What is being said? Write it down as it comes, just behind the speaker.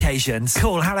occasions.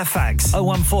 Call Halifax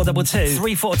 01422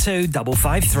 342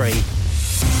 553.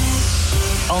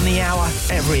 On the hour,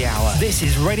 every hour. This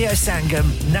is Radio Sangam,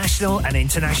 national and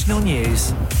international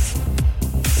news.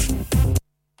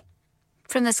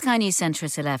 From the Sky News Centre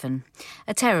at 11,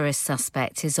 a terrorist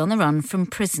suspect is on the run from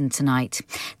prison tonight.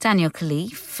 Daniel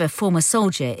Khalif, a former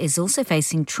soldier, is also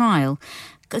facing trial,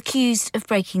 accused of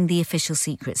breaking the Official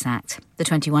Secrets Act. The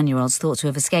 21-year-old's thought to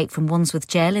have escaped from Wandsworth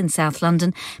Jail in South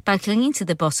London by clinging to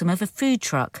the bottom of a food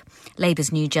truck.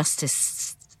 Labour's new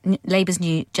Justice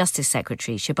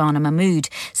Secretary, Shabana Mahmood,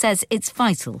 says it's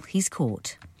vital he's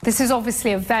caught. This is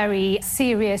obviously a very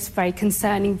serious, very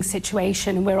concerning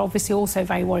situation, and we're obviously also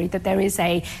very worried that there is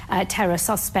a terror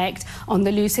suspect on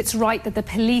the loose. It's right that the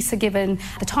police are given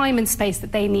the time and space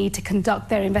that they need to conduct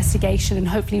their investigation and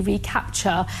hopefully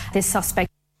recapture this suspect.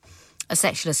 A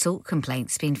sexual assault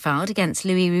complaint's been filed against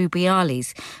Louis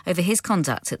Rubiales over his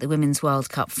conduct at the Women's World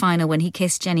Cup final when he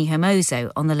kissed Jenny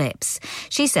Hermoso on the lips.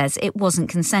 She says it wasn't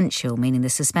consensual, meaning the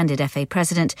suspended FA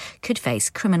president could face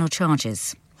criminal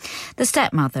charges. The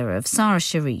stepmother of Sarah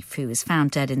Sharif, who was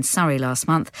found dead in Surrey last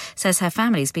month, says her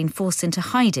family's been forced into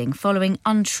hiding following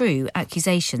untrue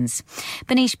accusations.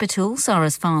 Banish Batul,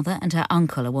 Sarah's father, and her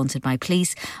uncle are wanted by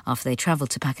police after they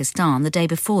travelled to Pakistan the day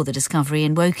before the discovery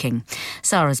in Woking.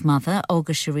 Sarah's mother,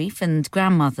 Olga Sharif, and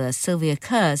grandmother, Sylvia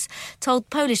Kurz, told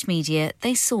Polish media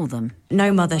they saw them.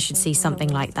 No mother should see something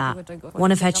like that.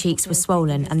 One of her cheeks was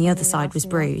swollen and the other side was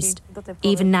bruised.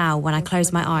 Even now, when I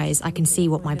close my eyes, I can see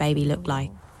what my baby looked like.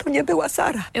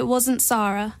 It wasn't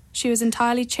Sarah. She was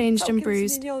entirely changed and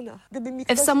bruised.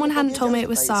 If someone hadn't told me it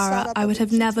was Sarah, I would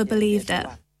have never believed it.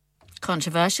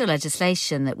 Controversial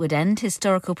legislation that would end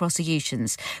historical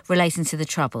prosecutions relating to the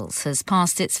Troubles has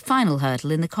passed its final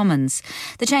hurdle in the Commons.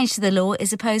 The change to the law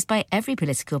is opposed by every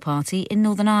political party in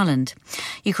Northern Ireland.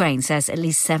 Ukraine says at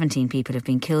least 17 people have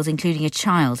been killed, including a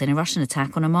child, in a Russian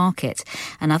attack on a market.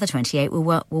 Another 28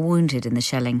 were wounded in the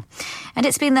shelling. And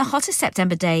it's been the hottest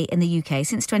September day in the UK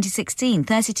since 2016.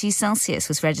 32 Celsius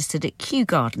was registered at Kew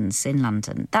Gardens in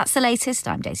London. That's the latest.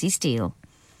 I'm Daisy Steele.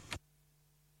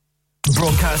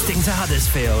 Broadcasting to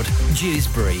Huddersfield,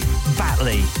 Dewsbury,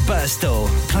 Batley, Birstall,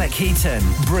 Cleckheaton,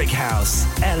 Brickhouse,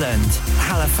 Elland,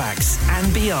 Halifax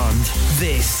and beyond.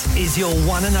 This is your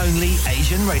one and only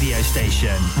Asian radio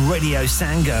station. Radio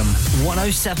Sangam,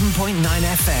 107.9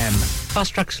 FM.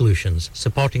 Fast Track Solutions,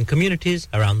 supporting communities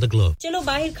around the globe. चलो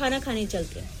बाहर खाना खाने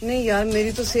चलते हैं। नहीं यार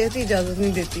मेरी तो सेहत ही इजाजत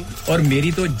नहीं देती। और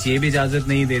मेरी तो जेब इजाजत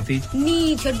नहीं देती।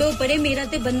 नहीं छोड़ो परे मेरा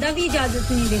ते बंदा भी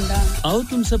इजाजत नहीं देता। आओ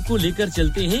तुम सबको लेकर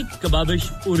चलते हैं कबाबिश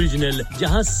ओरिजिनल,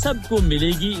 जहां सबको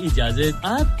मिलेगी इजाजत।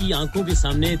 आपकी आंखों के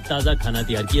सामने ताजा खाना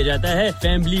तैयार किया जाता है।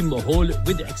 फैमिली माहौल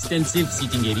with extensive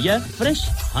seating area. Fresh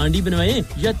हांडी बनवाएं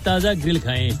या ताजा ग्रिल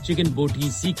खाएं। चिकन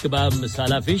बोटी, सीख कबाब,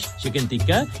 मसाला fish, chicken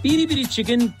tikka, peri peri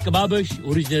chicken, Kababish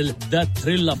Original, the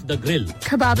thrill of the grill.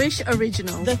 Kababish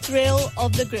Original, the thrill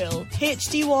of the grill.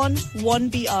 HD1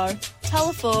 1BR.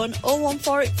 Telephone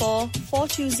 01484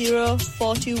 420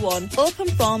 421. Open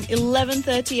from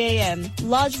 11:30 a.m.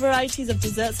 Large varieties of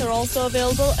desserts are also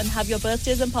available, and have your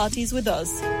birthdays and parties with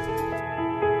us.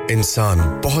 इंसान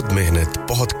बहुत मेहनत,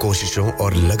 बहुत कोशिशों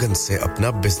और लगन से अपना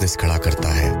business खड़ा करता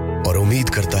है और उम्मीद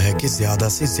करता है कि ज्यादा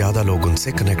से ज्यादा लोग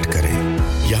उनसे कनेक्ट करें।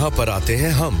 यहाँ पर आते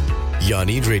हैं हम,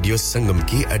 यानी रेडियो संगम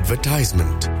की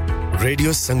एडवर्टाइजमेंट।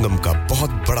 रेडियो संगम का बहुत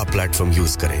बड़ा प्लेटफॉर्म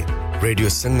यूज करें। रेडियो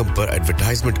संगम पर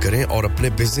एडवर्टाइजमेंट करें और अपने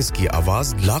बिजनेस की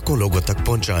आवाज लाखों लोगों तक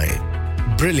पहुंचाएं।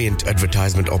 Brilliant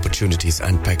advertisement opportunities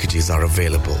and packages are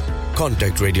available.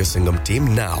 Contact Radio Sangam team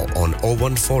now on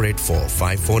 01484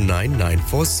 549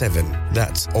 947.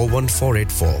 That's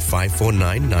 01484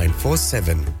 549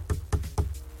 947.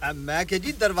 मैं के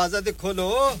जी दरवाजा दे खोलो।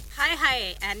 हाय हाय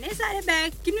एने सारे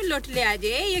बैग किनु लुट ले आजे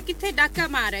ये किथे डाका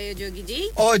मार रहे हो जोगी जी?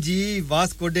 ओ जी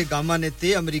वास्को डे गामा ने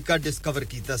ते अमेरिका डिस्कवर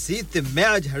कीता सी ते मैं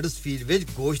आज हडर्सफील्ड विच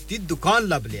गोश्त दी दुकान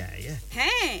लब ले आया है।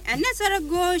 एने सारा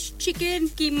गोश्त, चिकन,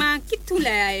 कीमा किथु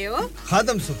ले आए हो?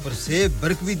 खादम सुपर से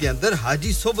बरकवी दे अंदर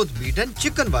हाजी सोबत मीट एंड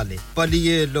चिकन वाले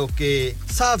पलिए लोके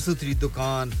साफ सुथरी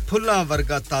दुकान, फुल्ला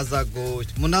वर्गा ताजा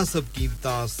गोश्त, मुनासिब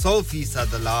कीमतां, 100%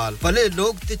 दलाल, भले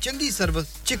लोग ते चंगी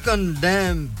service. Chicken,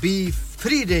 lamb, beef,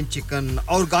 free range chicken,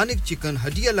 organic chicken,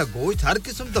 हड्डी वाला गोश्त, हर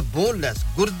किस्म दा बोनलेस,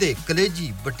 गुर्दे,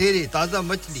 कलेजी, बटेरे, ताजा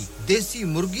मछली, देसी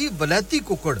मुर्गी, बलाती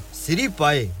कुकड़, सिरी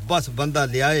पाए, बस बंदा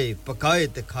ले आए, पकाए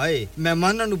ते खाए,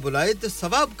 मेहमानां नु बुलाए ते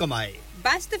सवाब कमाए।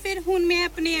 बस तो फिर हुन मैं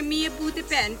अपने अम्मी अब्बू ते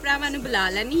भैन भरावां नु बुला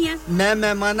लनी है। मैं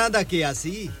मेहमानां दा किया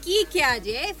सी। की क्या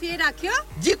जे फिर आखियो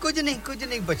जी कुछ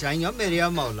नहीं बचाइयो मेरे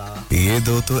मौला ये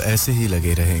दो तो ऐसे ही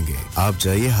लगे रहेंगे आप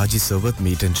जाइए हाजी सोबत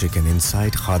meet and chicken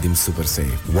inside Khadim super से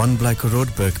 1 Black Road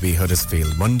Birkby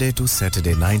Huddersfield Monday to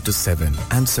Saturday 9 to 7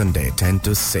 and Sunday 10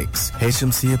 to 6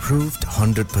 HMC approved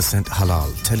 100% halal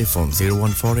telephone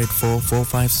 01484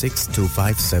 456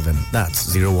 257 that's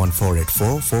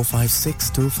 01484 456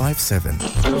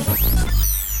 257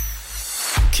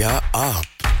 क्या आप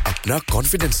अपना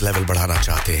कॉन्फिडेंस लेवल बढ़ाना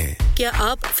चाहते हैं क्या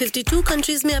आप 52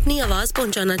 कंट्रीज में अपनी आवाज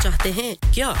पहुंचाना चाहते हैं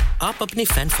क्या आप अपनी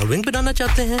फैन फॉलोइंग बनाना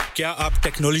चाहते हैं क्या आप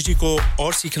टेक्नोलॉजी को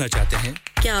और सीखना चाहते हैं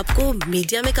क्या आपको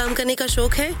मीडिया में काम करने का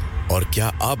शौक है और क्या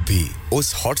आप भी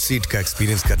उस हॉट सीट का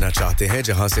एक्सपीरियंस करना चाहते हैं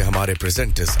जहां से हमारे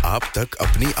प्रेजेंटर्स आप तक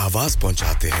अपनी आवाज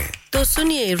पहुंचाते हैं तो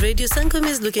सुनिए radio Sangam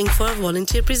is looking for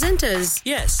volunteer presenters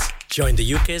yes join the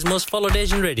UK's most followed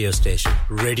Asian radio station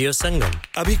Radio Sangam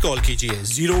abhi call kijiye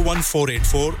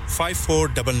 01484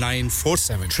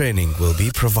 549947 training will be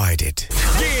provided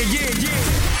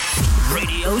yeah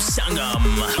Radio Sangam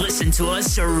listen to us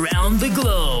around the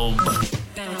globe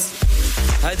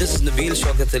Hi, this is Nabil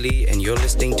Shaukat Ali and you're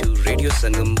listening to Radio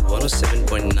Sangam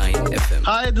 107.9 FM.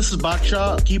 Hi, this is Baksha.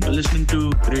 Keep listening to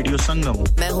Radio Sangam.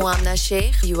 मैं हूँ आमना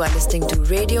Sheikh. You are listening to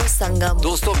Radio Sangam.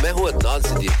 दोस्तों, मैं हूँ अदनान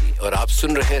सिद्दीकी और आप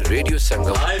सुन रहे हैं Radio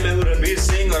Sangam. Hi, मैं हूँ रणवीर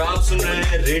सिंह और आप सुन रहे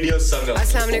हैं Radio Sangam.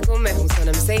 अस्सलाम वालेकुम, मैं हूँ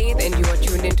सनम Saeed and you are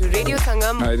tuned into Radio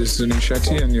Sangam. Hi, this is Sunil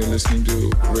Shetty and you're listening to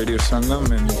Radio Sangam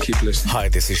and keep listening. Hi,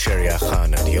 this is Sharia Khan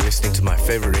and you're listening to my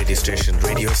favorite radio station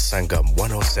Radio Sangam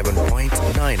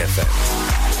 107.9 FM.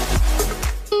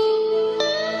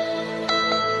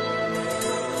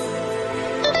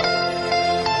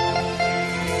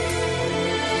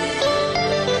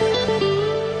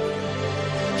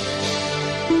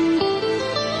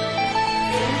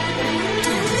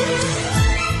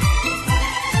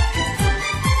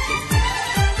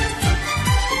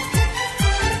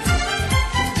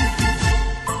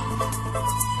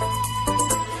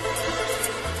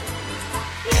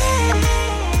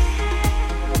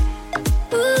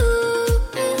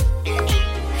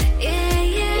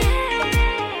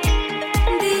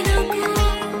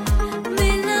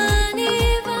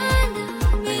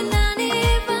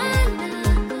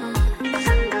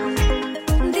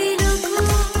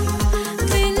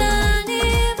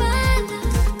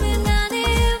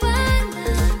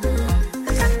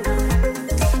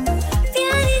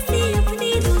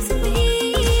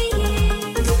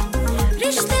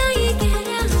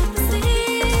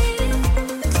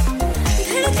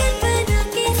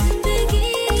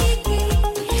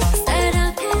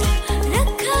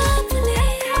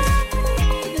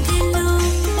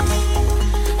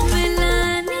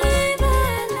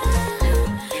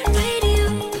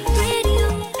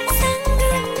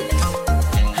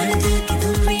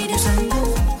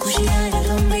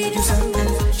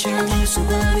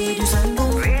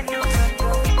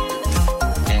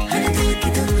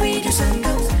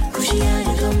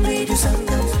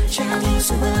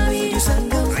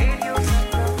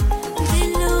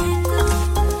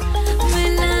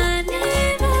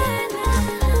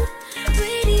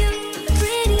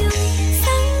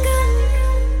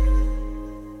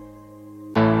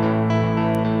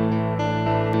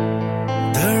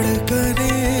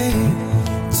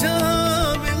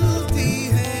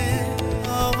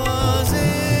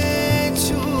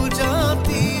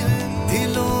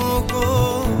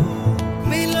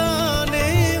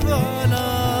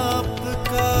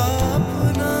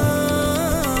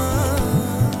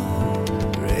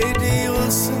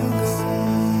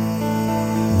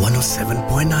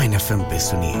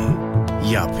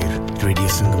 या फिर radio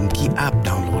संगम की app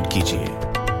download कीजिए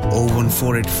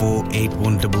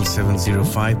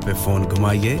 01484817705 पे phone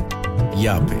घुमाइए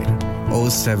या फिर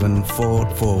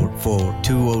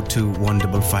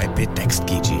 07444202155 पे text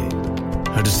कीजिए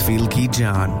Huddersfield की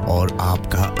जान और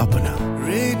आपका अपना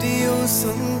radio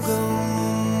Sangam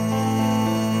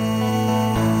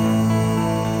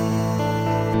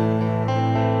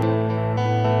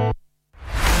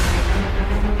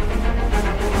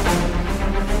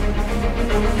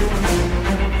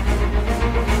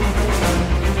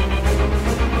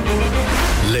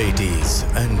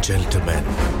Gentlemen,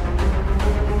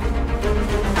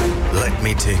 let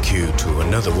me take you to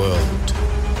another world.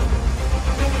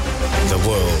 The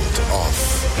world of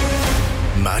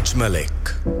Maj Malik.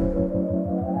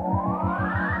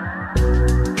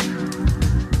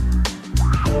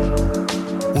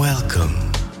 Welcome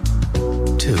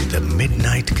to the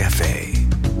Midnight Cafe,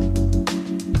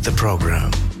 the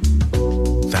program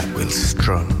that will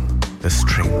strum the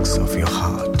strings of your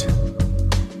heart.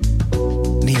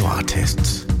 New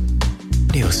artists,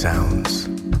 new sounds,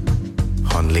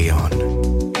 only on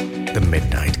the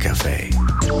Midnight Cafe.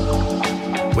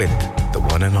 with the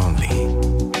one and only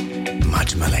Maj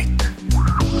Malik.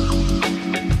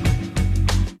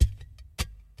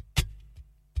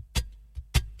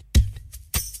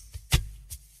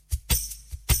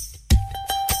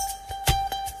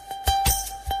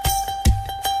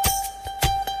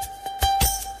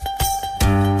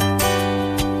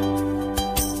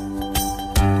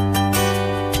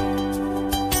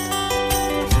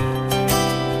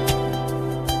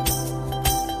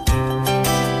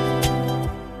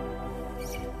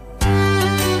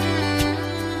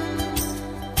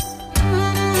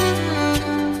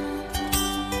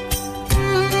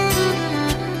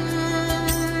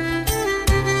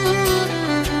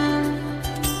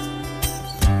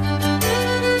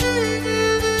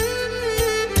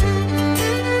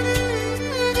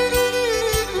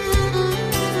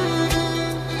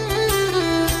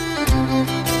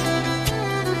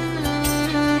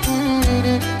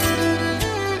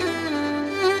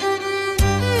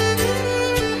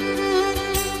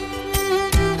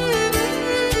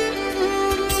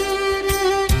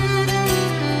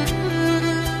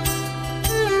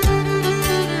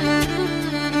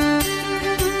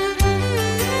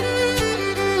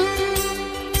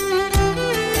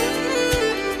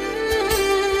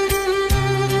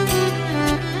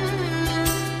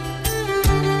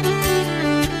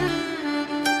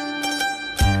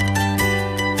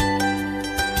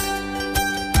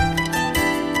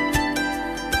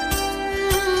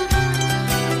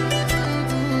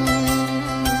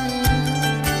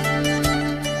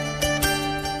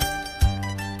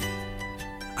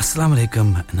 Assalamu alaikum,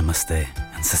 namaste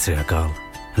and sat sri akal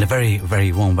and a very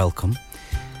very warm welcome.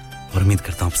 और उम्मीद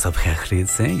करता हूं आप सब खैरियत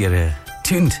से हैं. You're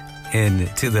tuned in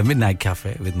to the Midnight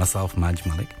Cafe with myself Maj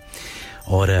Malik.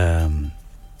 और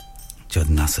जो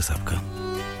नासिर साहब का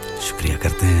शुक्रिया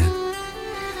करते हैं.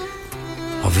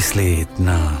 Obviously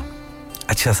इतना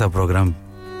अच्छा सा प्रोग्राम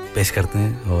पेश करते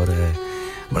हैं और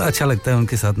बड़ा अच्छा लगता है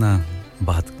उनके साथ ना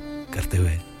बात करते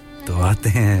हुए. तो आते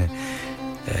हैं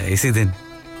इसी दिन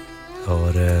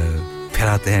और फिर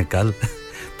आते हैं कल.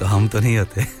 तो हम तो नहीं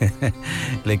होते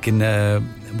लेकिन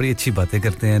बड़ी अच्छी बातें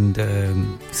करते हैं and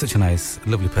such a nice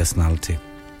lovely personality.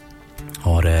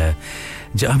 और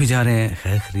जहाँ भी जा रहे हैं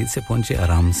खैर खरीद से पहुँचे,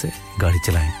 आराम से गाड़ी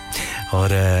चलाएं और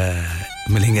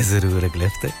मिलेंगे ज़रूर अगले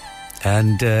हफ्ते.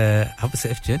 And have a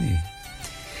safe journey.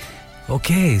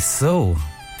 Okay, so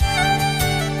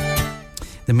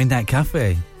the Midnight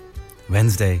Cafe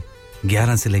Wednesday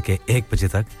 11 से लेके 1 बजे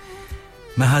तक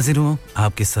मैं हाजिर हूँ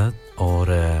आपके साथ और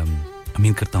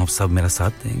उम्मीद करता हूँ आप सब मेरा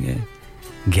साथ देंगे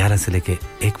 11 से लेके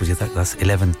 1 बजे तक. That's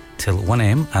 11 till 1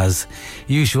 a.m. as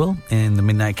usual in the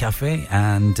Midnight Cafe,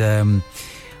 and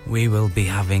we will be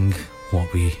having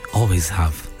what we always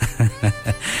have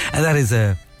and that is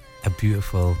a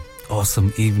beautiful,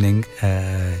 awesome evening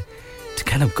to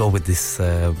kind of go with this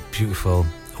beautiful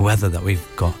weather that we've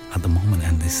got at the moment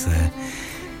and this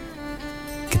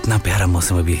कितना प्यारा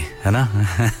मौसम अभी है ना.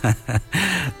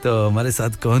 तो हमारे साथ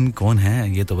कौन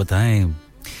है ये तो बताएं.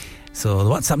 So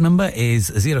the WhatsApp number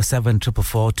is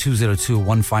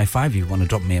 07444202155. You want to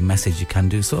drop me a message, you can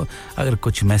do so. अगर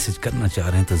कुछ मैसेज करना चाह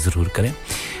रहे हैं तो ज़रूर करें.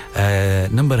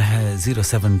 नंबर है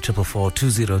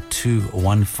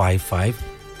 07444202155.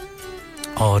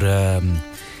 और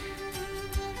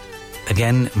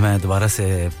अगेन मैं दोबारा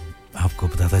से आपको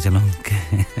बताता चलूं कि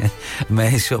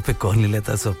मैं इस शो पे कॉल नहीं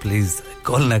लेता, सो प्लीज़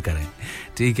कॉल ना करें,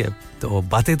 ठीक है. तो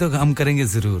बातें तो हम करेंगे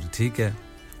ज़रूर, ठीक है.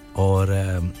 और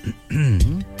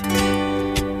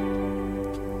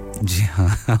जी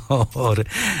हाँ, और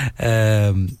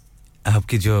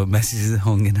आपकी जो मैसेजेस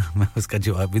होंगे ना मैं उसका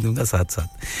जवाब भी दूंगा साथ साथ.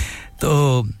 तो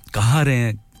कहाँ रहे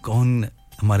हैं, कौन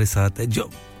हमारे साथ है, जो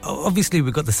obviously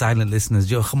we got the silent listeners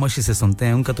जो खामोशी से सुनते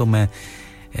हैं, उनका तो मैं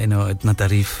इतना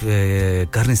तारीफ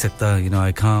कर नहीं सकता.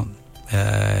 I can't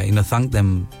thank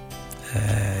them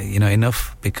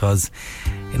enough because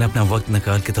अपना वक्त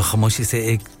निकाल के तो खामोशी से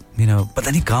एक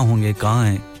पता नहीं कहाँ होंगे, कहाँ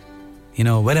हैं,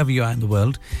 wherever you are in the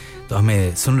world, तो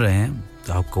हमें सुन रहे हैं,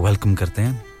 तो आपको वेलकम करते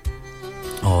हैं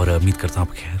और उम्मीद करता हूँ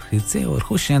आप खैरियत से और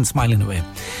खुश हैं, smiling away.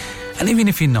 And even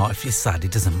if you're not, if you're sad,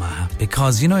 it doesn't matter,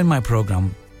 because in my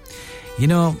program,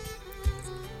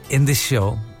 in this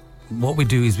show, what we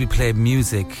do is we play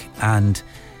music and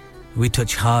we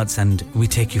touch hearts and we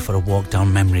take you for a walk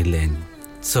down memory lane.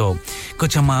 So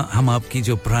कुछ हम आपकी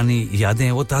जो पुरानी यादें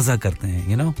हैं वो ताज़ा करते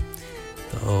हैं,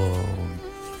 तो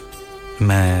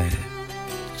मैं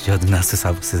जो नासिर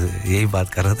साहब से यही बात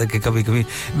कर रहा था कि कभी-कभी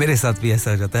मेरे साथ भी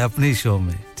ऐसा हो जाता है अपने शो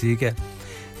में, ठीक है.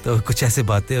 तो कुछ ऐसे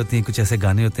बातें होती हैं, कुछ ऐसे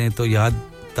गाने होते हैं, तो याद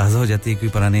ताज़ा हो जाती है, कोई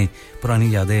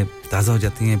पुरानी यादें ताज़ा हो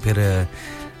जाती हैं, फिर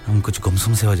हम कुछ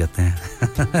गुमसुम से हो जाते हैं.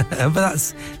 But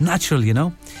that's natural,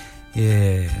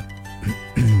 ये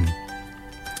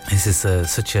this is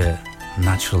such a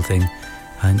natural thing.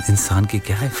 इंसान की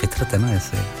क्या है फितरत है ना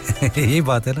ऐसे यही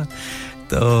बात है ना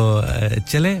तो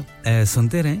चले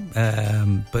सुनते रहें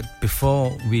but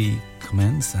before we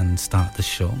commence and start the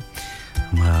show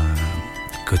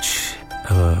कुछ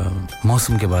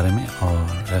मौसम के बारे में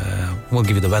और we'll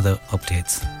give you the weather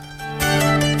updates.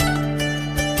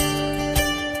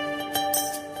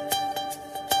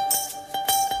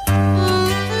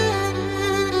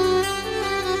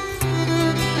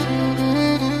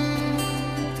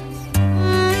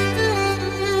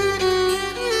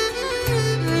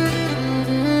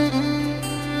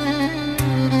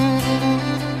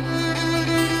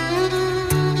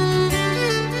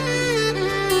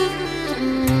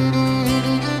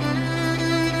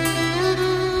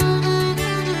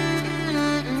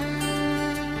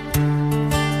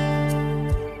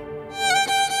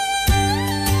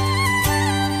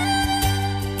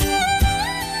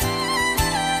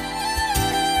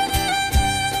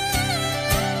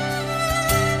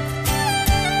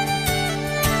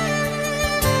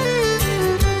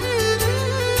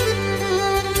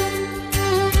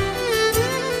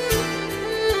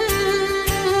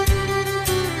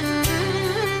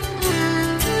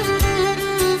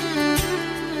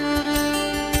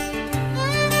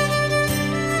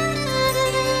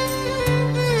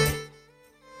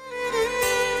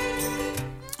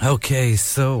 Okay,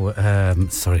 so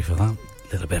sorry for that,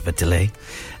 little bit of a delay.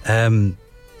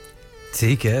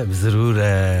 ठीक है ज़रूर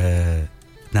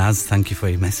नाज thank you for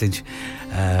your message.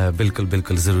 बिल्कुल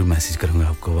बिल्कुल ज़रूर मैसेज करूँगा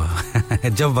आपको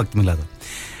जब वक्त मिला तो.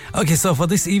 Okay, so for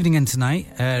this evening and tonight,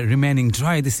 remaining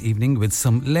dry this evening with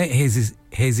some late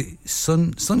hazy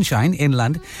sunshine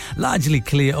inland, largely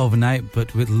clear overnight,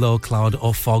 but with low cloud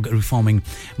or fog reforming,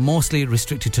 mostly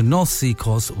restricted to North Sea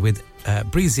coast with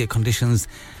breezier conditions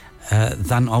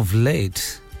than of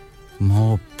late.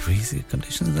 More breezy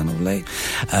conditions than of late.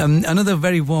 Another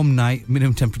very warm night,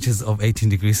 minimum temperatures of 18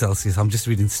 degrees Celsius. I'm just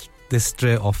reading this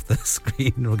straight off the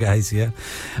screen, guys, yeah.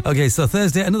 Okay, so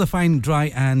Thursday, another fine,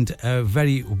 dry and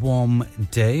very warm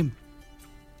day.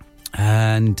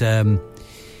 And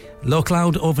low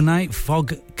cloud overnight,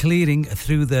 fog clearing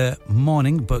through the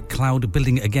morning, but cloud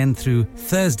building again through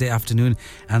Thursday afternoon,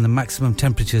 and the maximum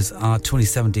temperatures are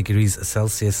 27 degrees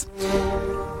Celsius.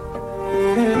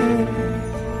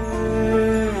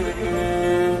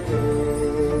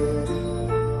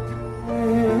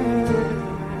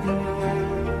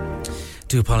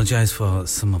 Do apologise for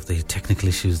some of the technical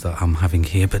issues that I'm having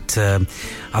here, but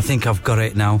I think I've got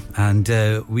it now, and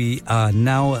we are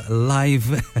now live.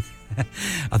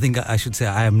 I think I should say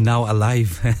I am now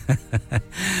alive.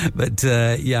 But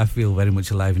yeah, I feel very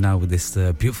much alive now with this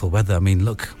beautiful weather. I mean,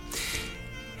 look,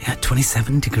 yeah,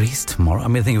 27 degrees tomorrow. I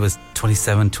mean, I think it was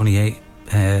 27, 28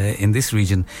 in this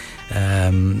region,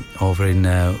 over in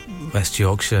West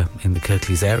Yorkshire, in the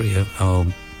Kirklees area, or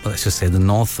let's just say the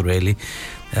north, really.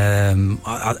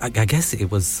 I guess it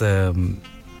was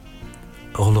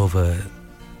all over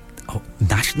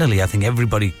nationally. I think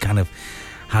everybody kind of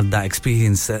had that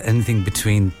experience, anything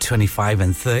between 25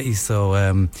 and 30. So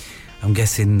I'm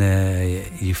guessing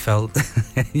you felt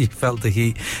you felt the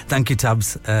heat. Thank you,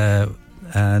 Tabs.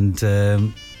 And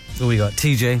who we got?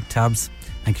 TJ, Tabs.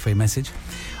 Thank you for your message.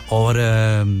 और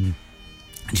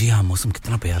जी हाँ मौसम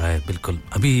कितना प्यारा है बिल्कुल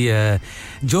अभी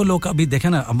जो लोग अभी देखें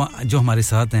ना जो हमारे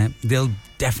साथ हैं they'll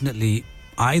definitely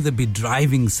either be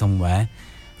driving somewhere,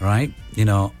 right, you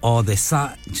know, or they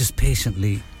sat just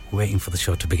patiently waiting for the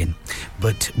show to begin.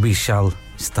 But we shall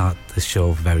start the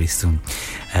show very soon.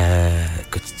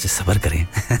 कुछ सब्र करें.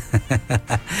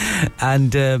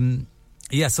 And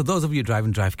yeah, so those of you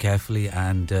driving, drive carefully,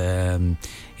 and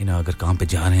you know, अगर काम पे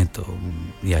जा रहे हैं तो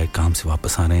या काम से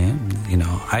वापस आ रहे हैं, you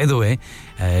know, either way,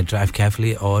 drive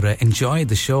carefully or enjoy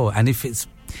the show. And if it's,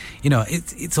 you know,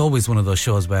 it's always one of those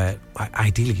shows where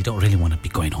ideally you don't really want to be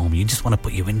going home. You just want to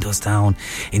put your windows down,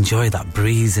 enjoy that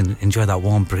breeze and enjoy that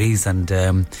warm breeze, and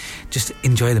just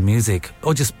enjoy the music,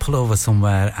 or just pull over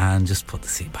somewhere and just put the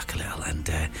seat back a little and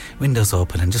windows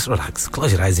open and just relax.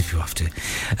 Close your eyes if you have to.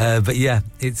 But yeah,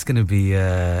 it's going to be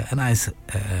a nice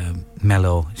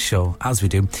mellow show as we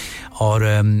do. Or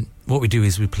what we do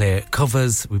is we play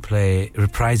covers, we play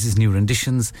reprises, new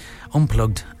renditions,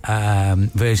 unplugged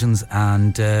versions,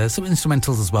 and some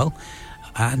instrumentals as well,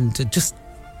 and just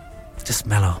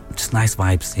mellow, just nice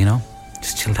vibes, you know,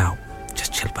 just chilled out,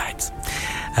 just chill vibes.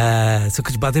 So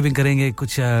कुछ बातें भी करेंगे,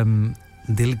 कुछ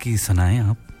दिल की सुनाएं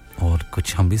आप, और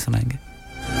कुछ हम भी सुनाएंगे.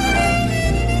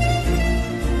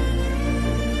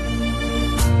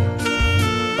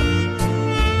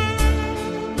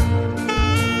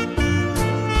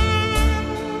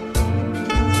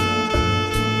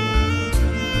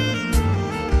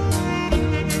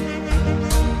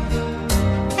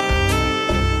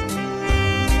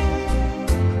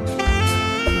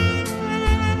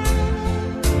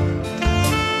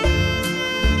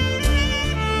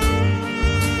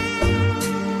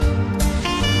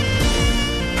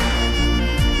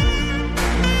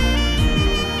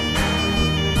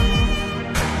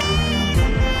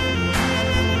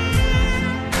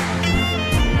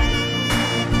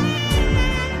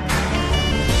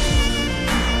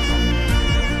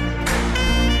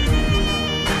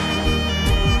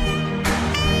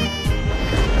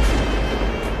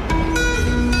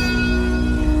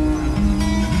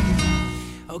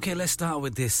 let's start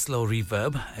with this slow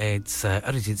reverb. It's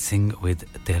Arijit Singh with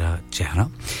Tera Chehra.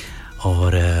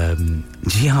 और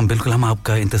जी हाँ बिल्कुल हम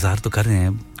आपका इंतजार तो कर रहे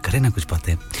हैं करें ना कुछ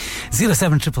बातें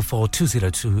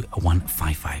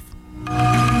 07444202155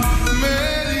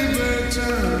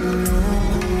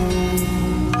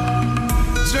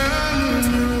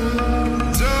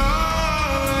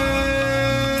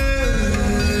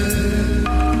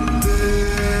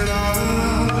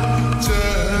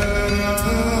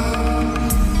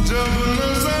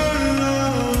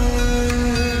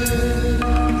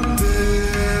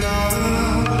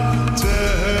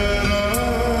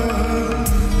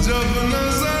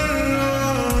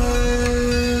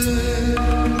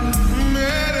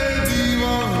 Man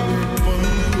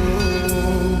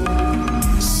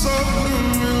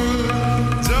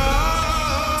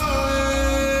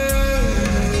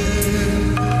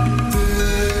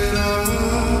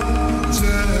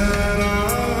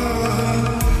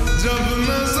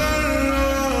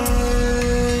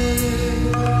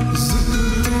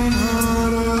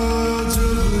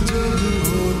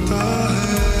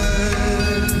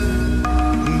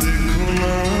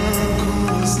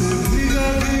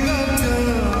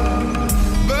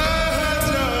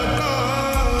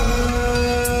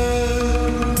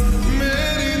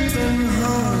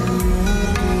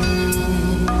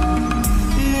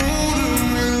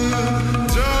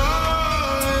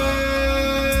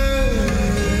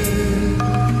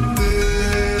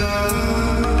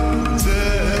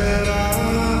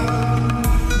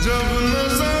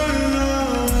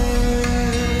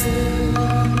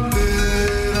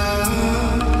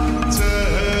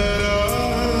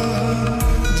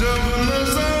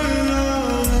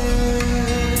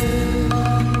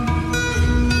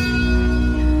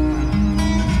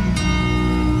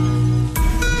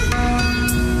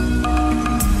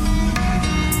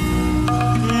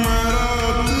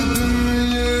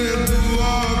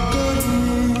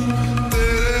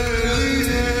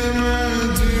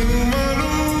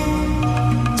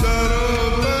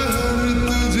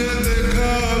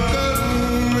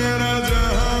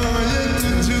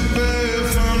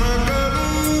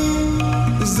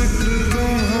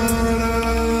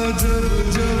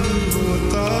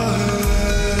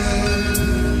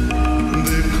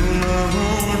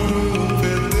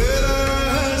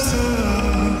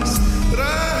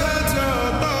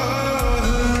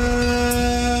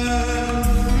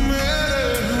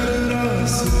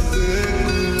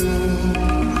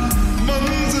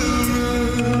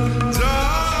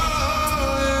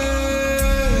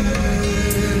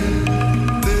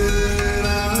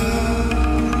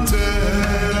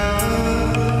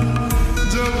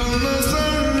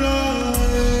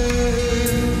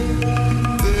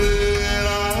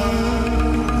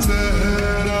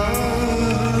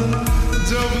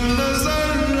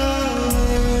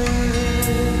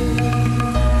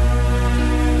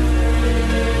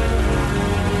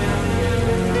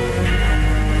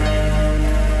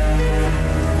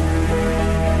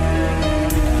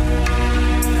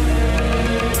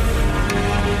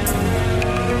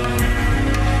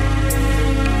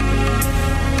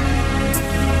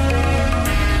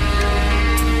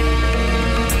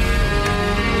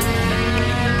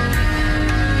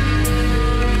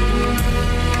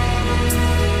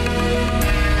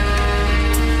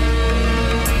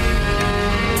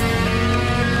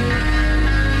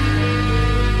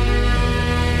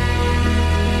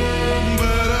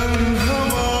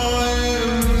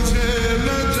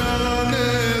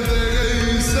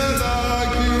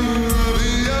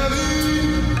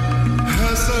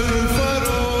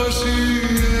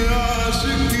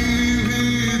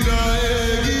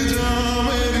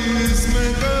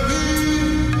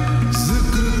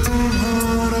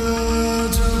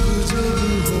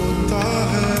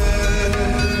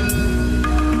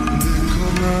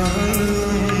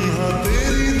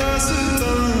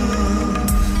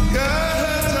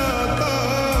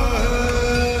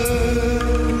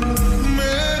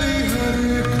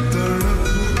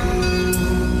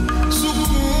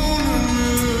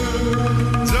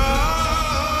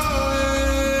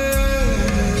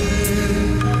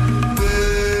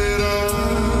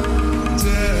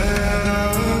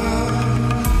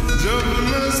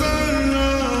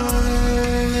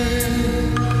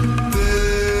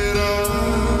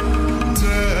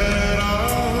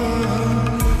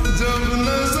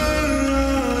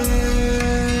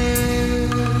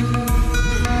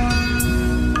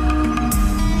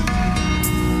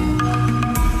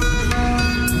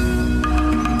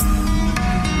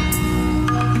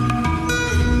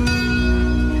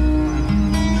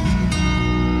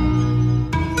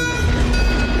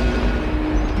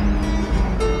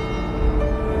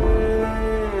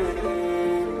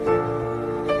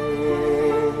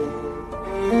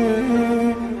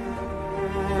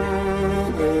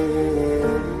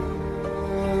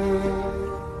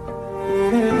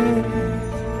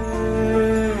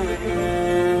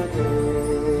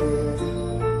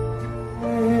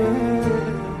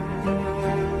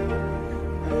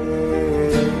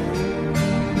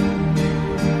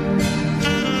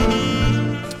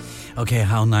Okay,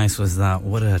 how nice was that?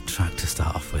 What a track to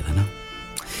start off with, you know?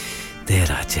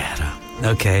 Tera chehra.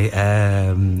 Okay,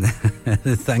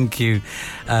 thank you.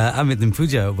 Amit and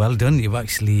Pooja, well done. You've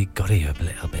actually got here a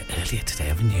little bit earlier today,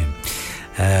 haven't you?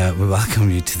 We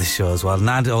welcome you to the show as well.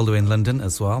 Nad, all the way in London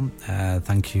as well.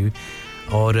 Thank you.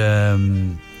 Or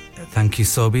thank you,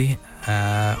 Sobi.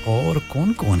 और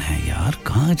कौन है यार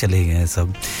कहाँ चले गए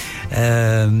सब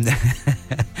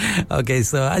Okay,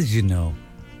 so as you know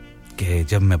कि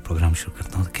जब मैं प्रोग्राम शुरू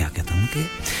करता हूँ तो क्या कहता हूँ कि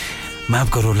मैं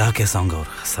आपको रुला के सॉन्ग और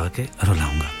हंसा के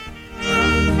रुलाऊंगा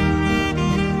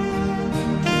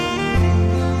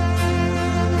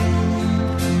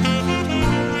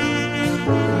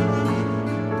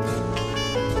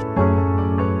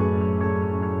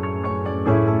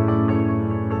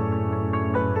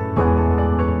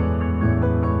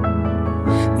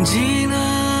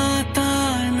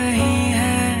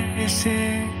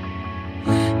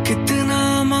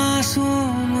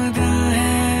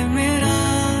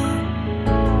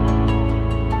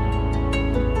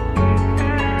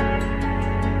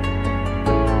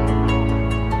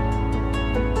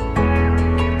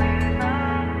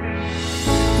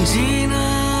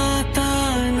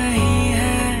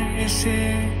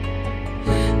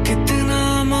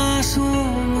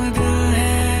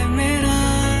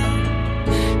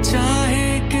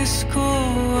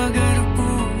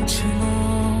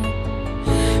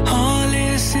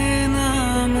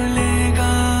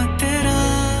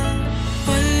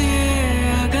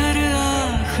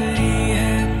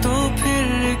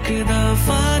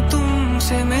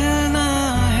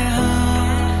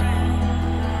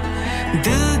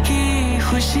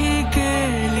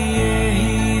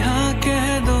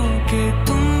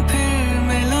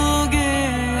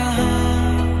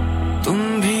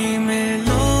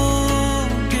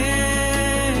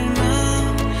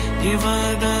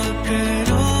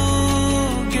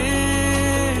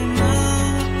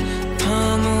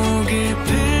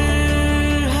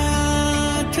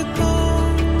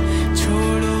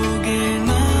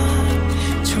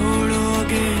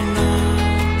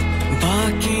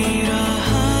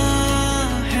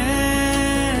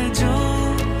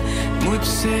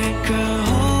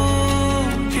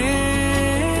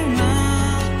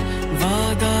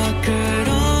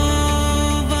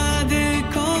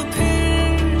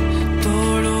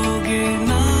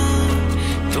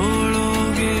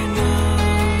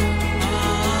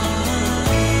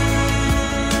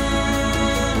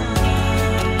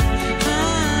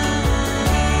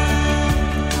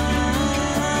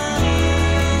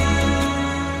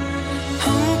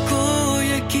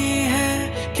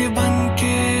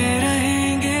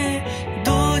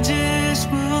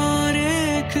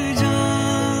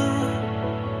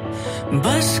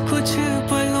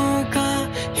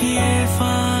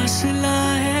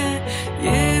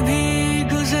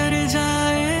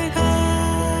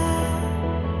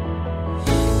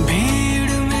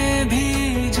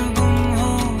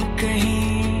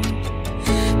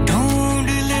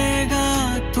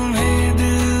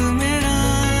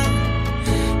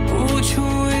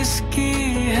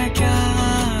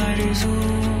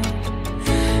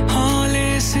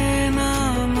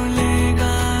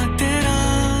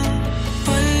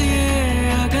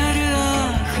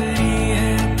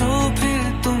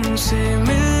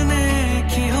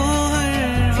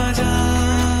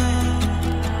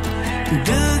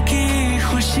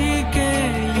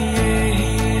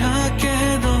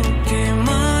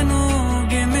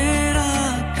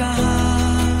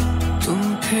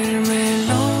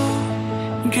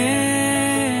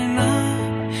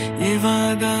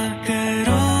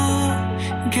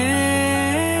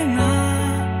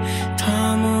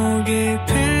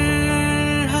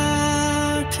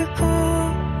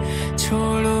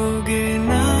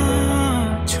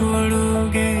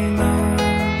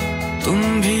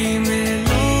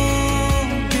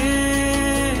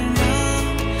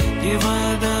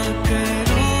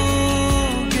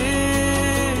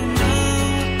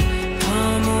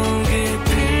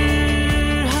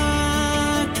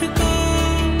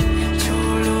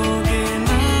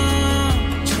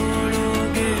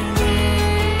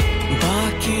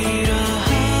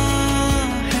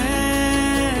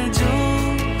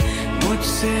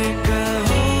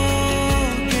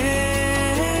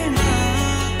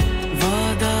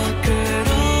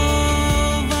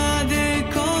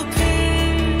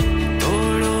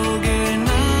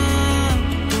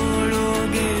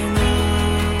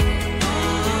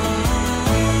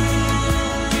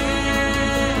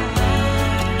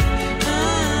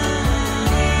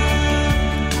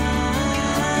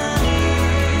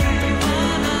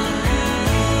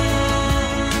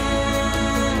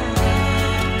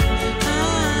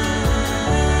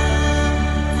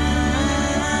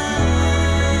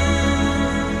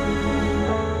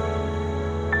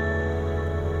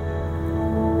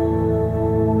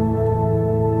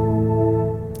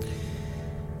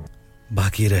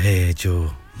जो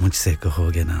मुझसे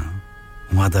कहोगे ना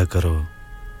वादा करो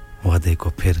वादे को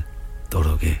फिर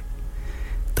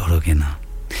तोड़ोगे ना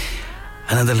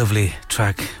Another lovely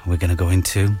track we're going to go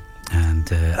into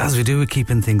and as we do we're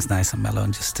keeping things nice and mellow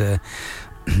and just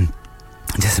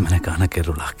जैसे मैंने कहा ना कि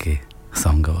रुला के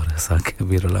song और हंसा के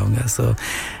भी रुलाऊंगा so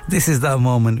this is that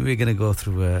moment we're going to go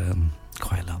through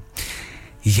quite a lot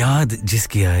याद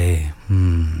जिसकी आए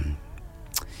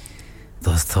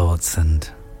those thoughts and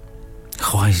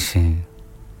Khwahishein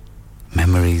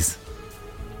memories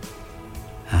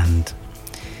and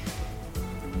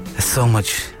there's so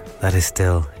much that is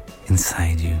still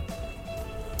inside you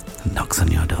that knocks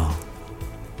on your door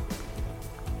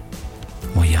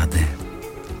वो यादें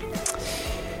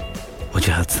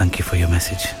Wajahad, thank you for your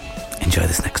message. Enjoy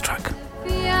this next track.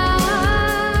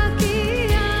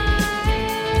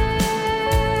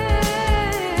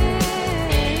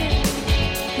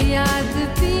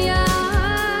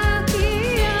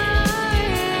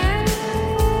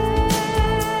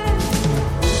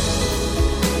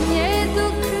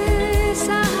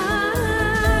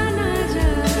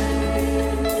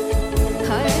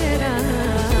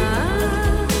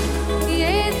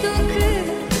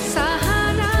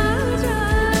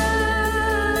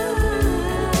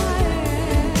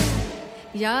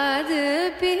 याद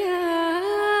पिया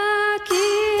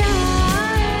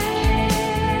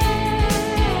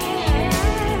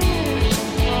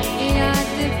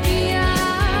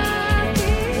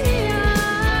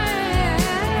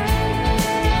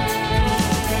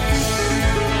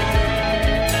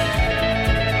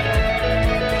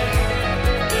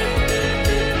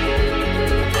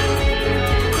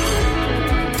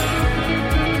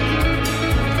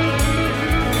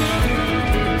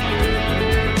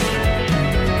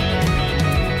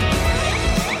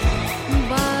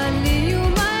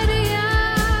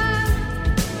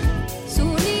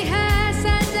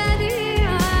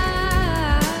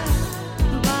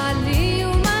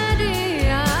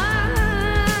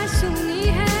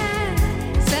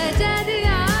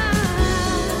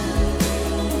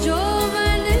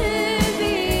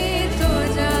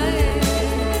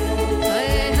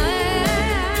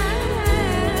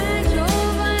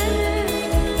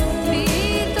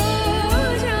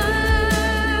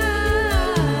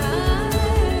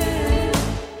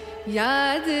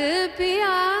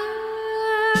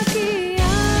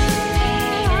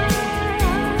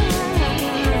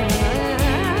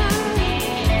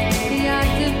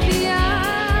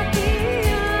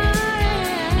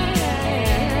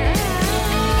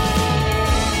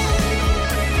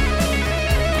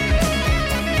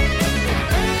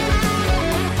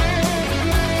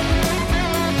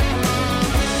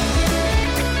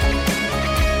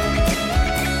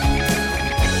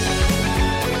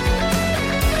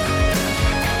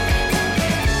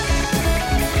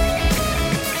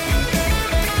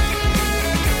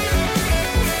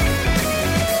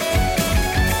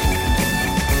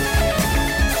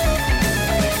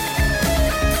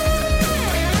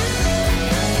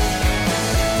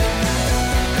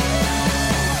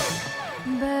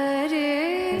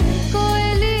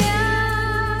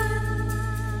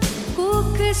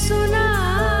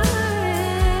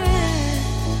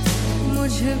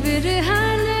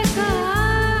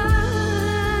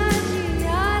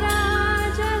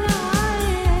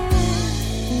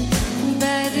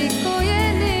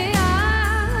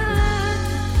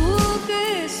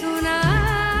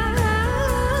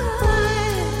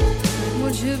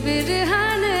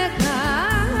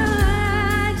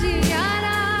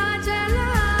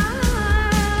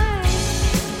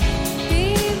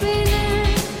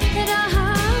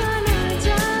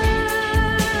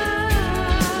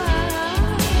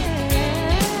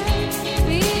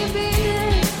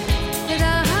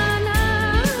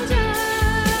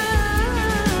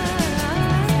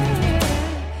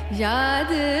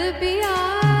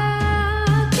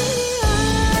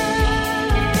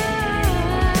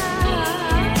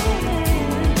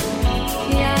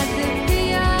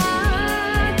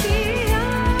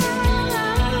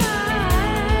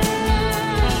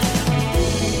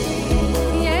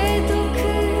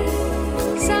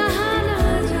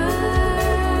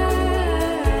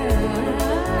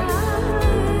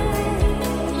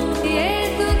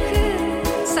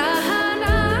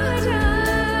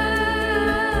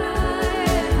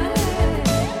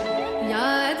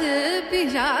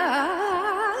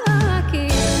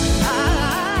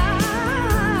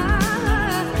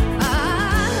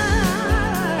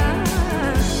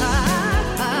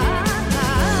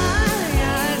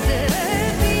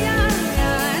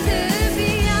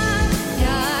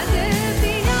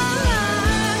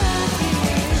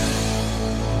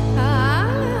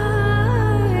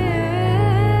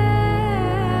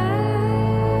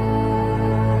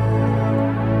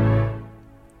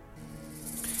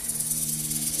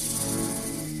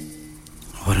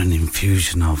an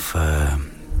infusion of an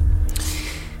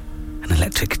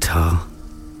electric guitar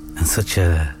and such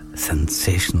a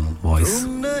sensational voice.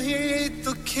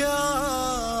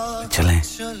 Chale,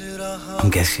 I'm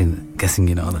guessing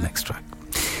you know the next track.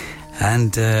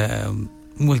 And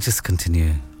we'll just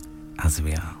continue as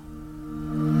we are.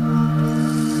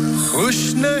 खुश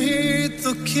नहीं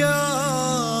तो क्या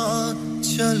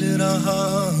चल रहा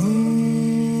हूँ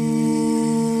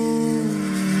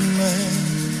मैं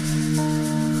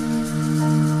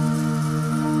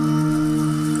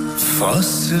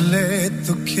फासले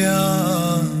तो क्या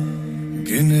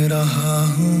गिन रहा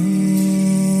हूँ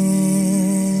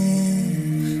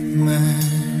मैं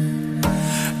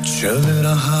चल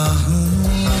रहा हूँ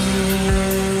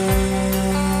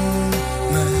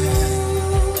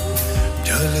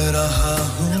ढल रहा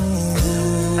हूँ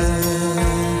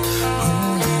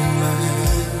मैं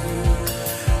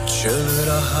चल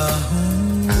रहा हूँ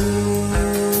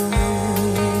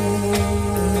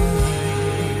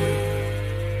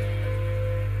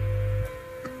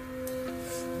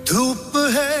धूप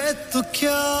है तो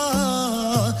क्या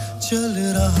चल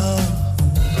रहा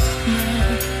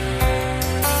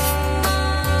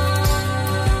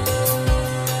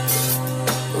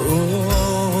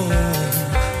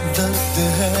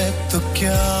तो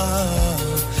क्या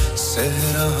सह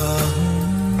रहा हूँ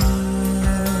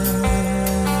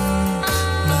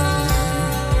मैं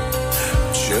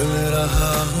चल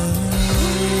रहा हूँ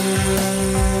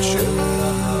चल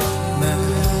रहा मैं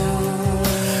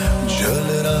जल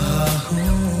रहा हूँ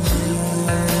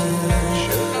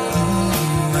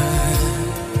मैं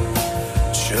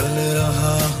चल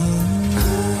रहा हूँ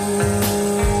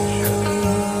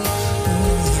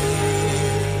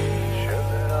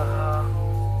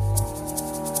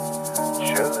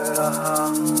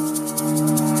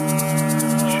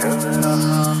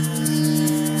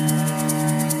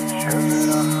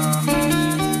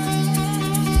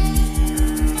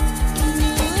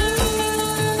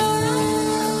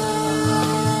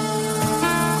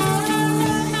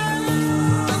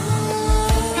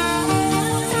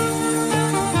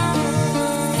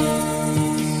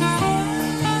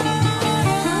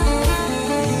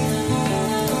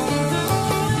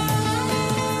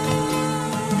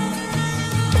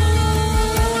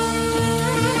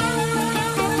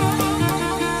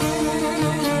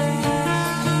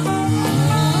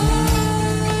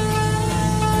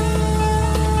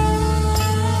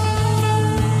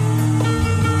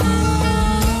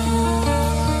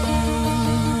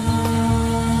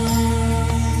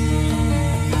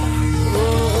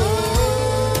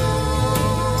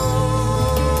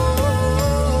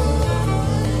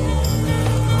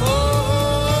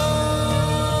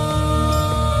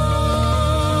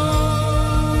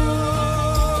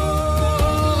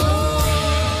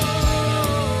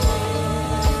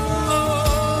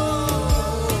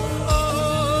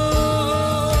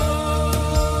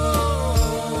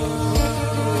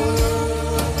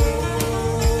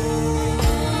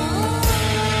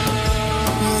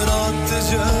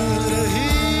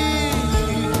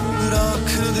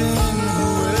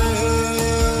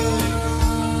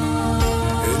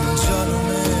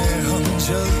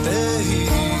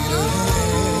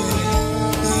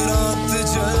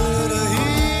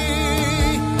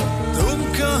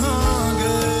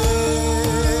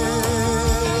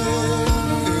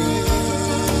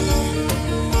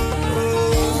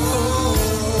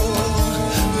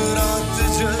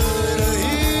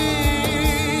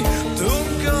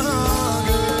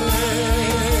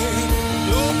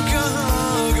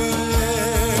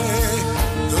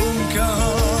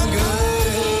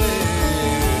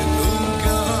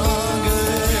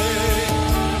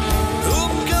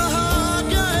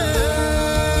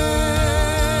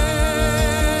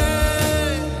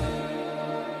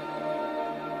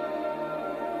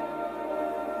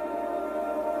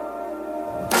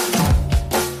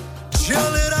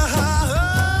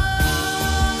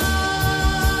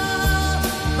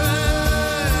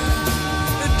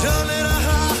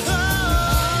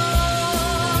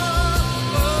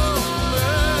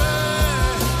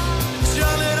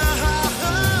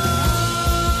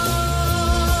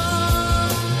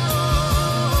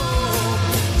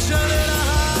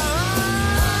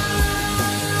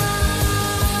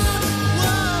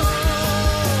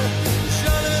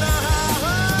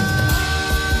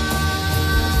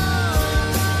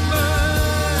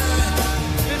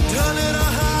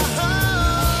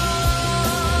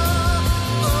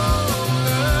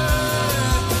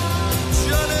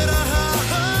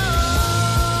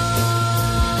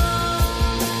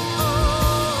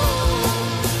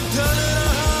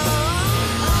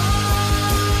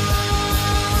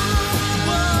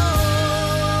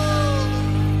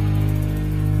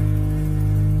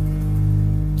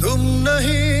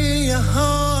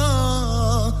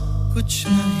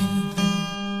कुछ नहीं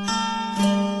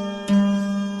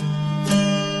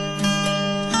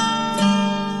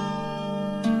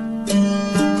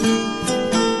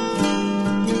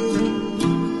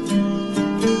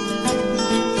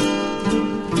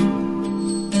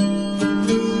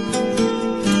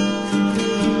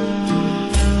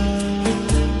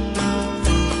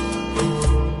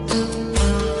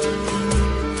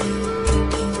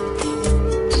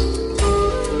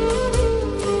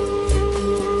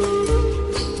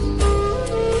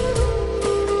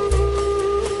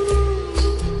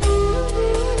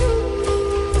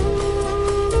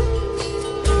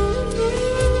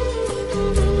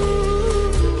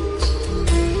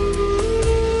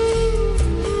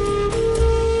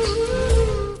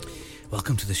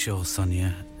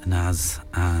Sonia, Naz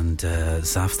and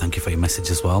Zaf, thank you for your message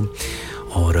as well.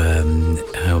 Or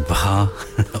Baha,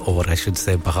 or I should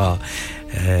say Baha.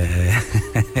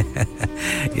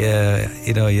 Yeah,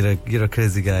 you know, you're a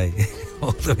crazy guy.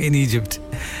 All the way in Egypt.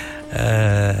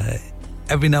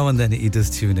 Every now and then he does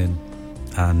tune in,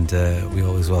 and we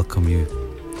always welcome you.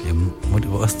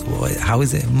 How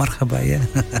is it? Marhaba, yeah?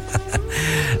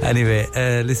 Anyway,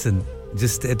 listen,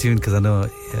 just stay tuned because I know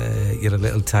you're a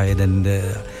little tired and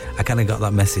I kind of got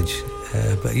that message.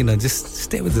 But, you know, just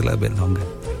stay with us a little bit longer.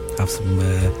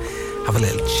 Have a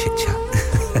little chit-chat.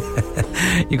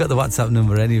 You got the WhatsApp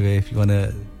number anyway if you want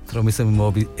to throw me some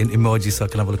emojis so I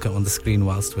can have a look at on the screen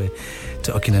whilst we're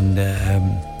talking and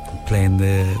playing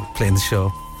the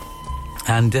show.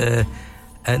 And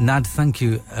Nad, thank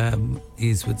you.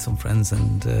 He's with some friends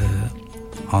and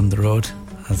on the road,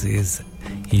 as he is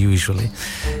usually.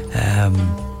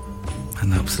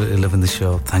 And absolutely loving the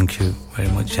show. Thank you very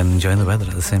much, and enjoying the weather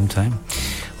at the same time.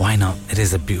 Why not? It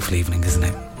is a beautiful evening, isn't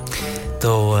it?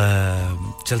 So,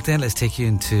 chalte hain, let's take you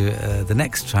into the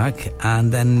next track,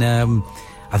 and then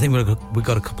I think we've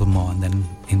got a couple more, and then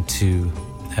into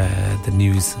the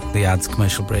news, the ads,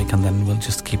 commercial break, and then we'll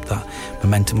just keep that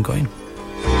momentum going.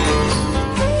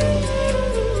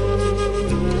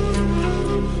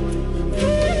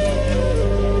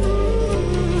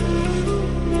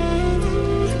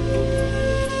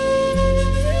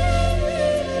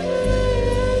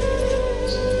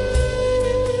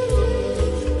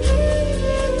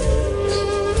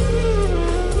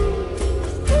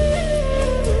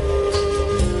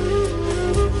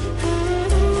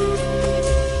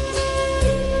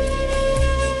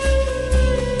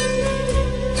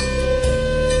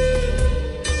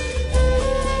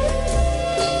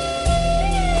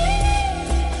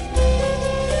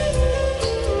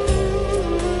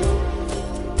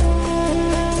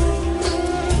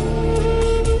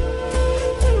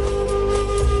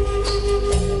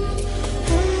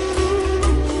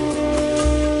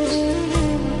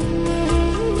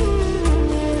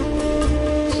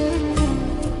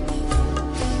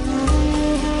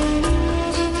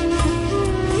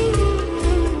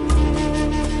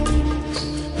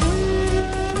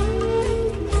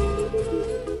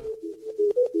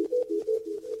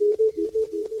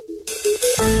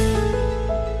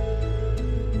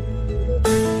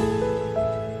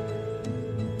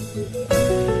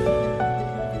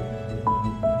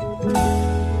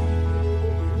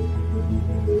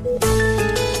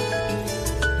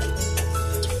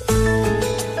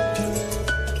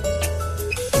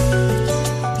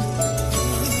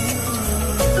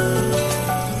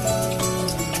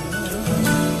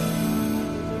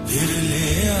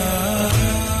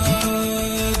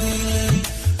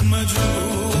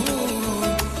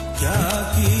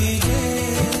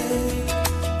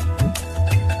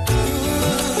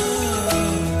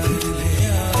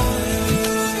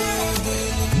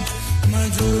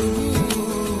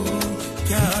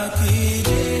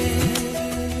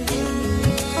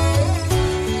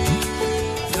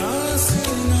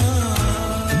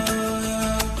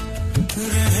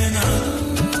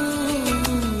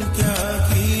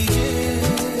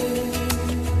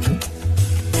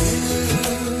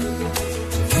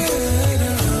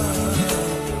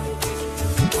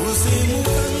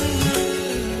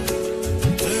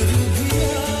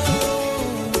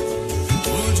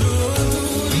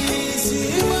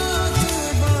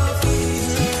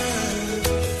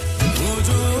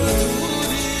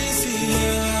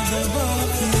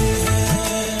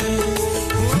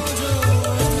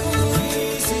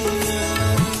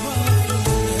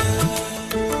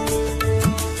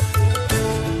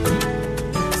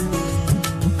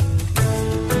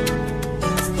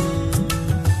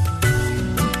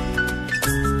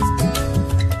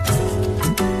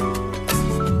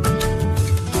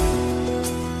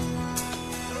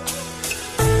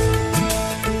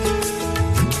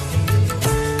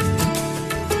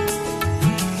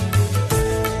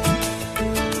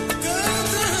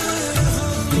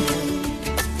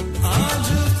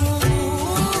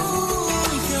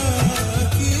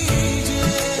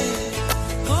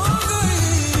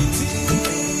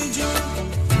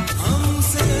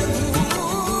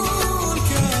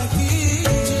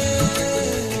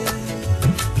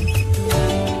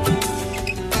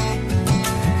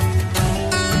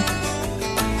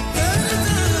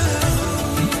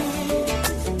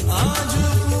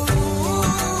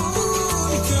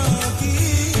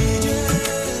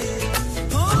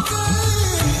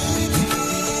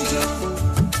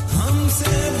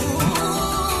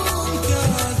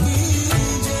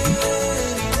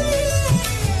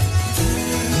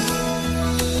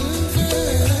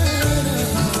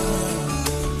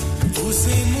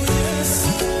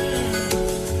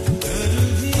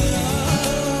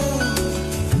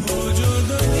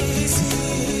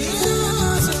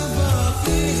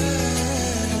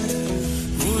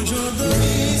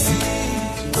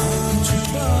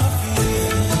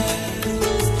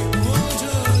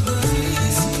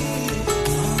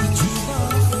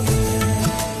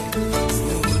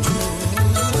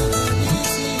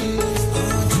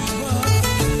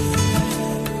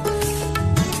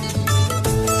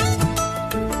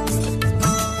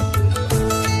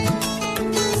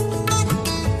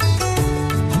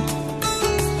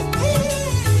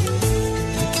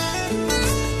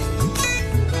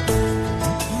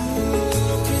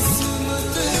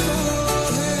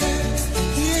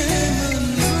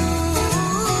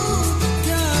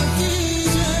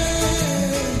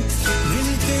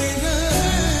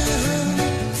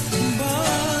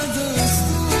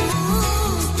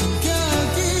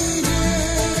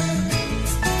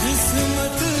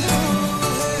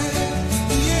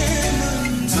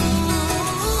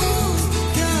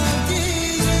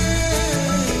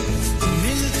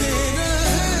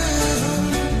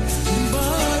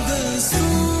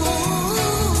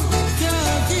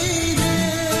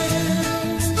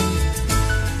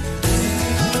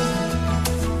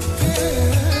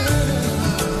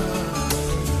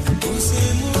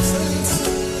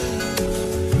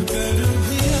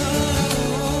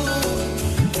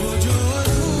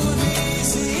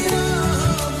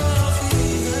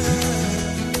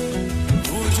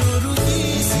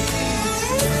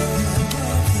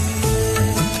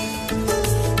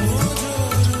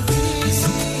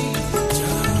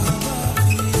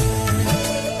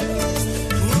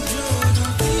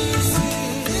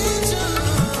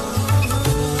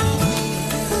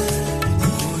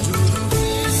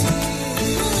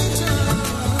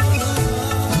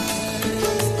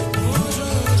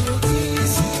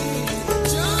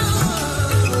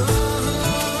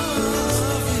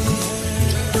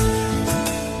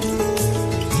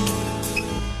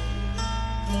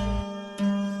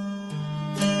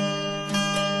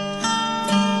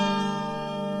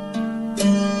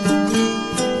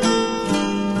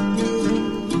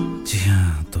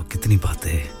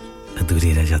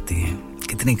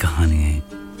 कितनी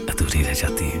कहानियां अधूरी रह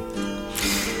जाती हैं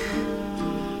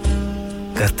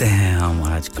करते हैं हम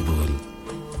आज कबूल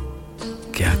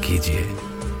क्या कीजिए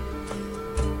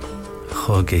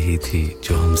हो गई थी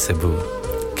जो हमसे भूल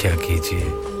क्या कीजिए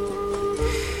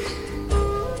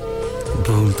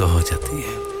भूल तो हो जाती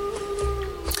है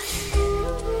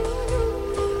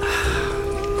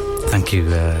Thank you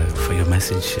for your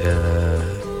message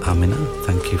Amina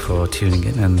thank you for tuning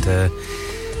in and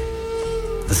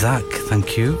Zach,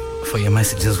 thank you for your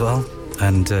message as well.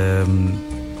 And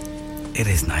it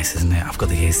is nice, isn't it? I've got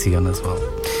the AC on as well.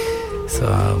 So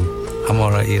I'm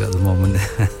alright here at the moment.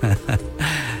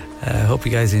 I hope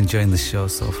you guys are enjoying the show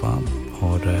so far.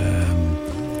 और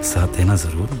साथ देना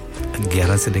ज़रूर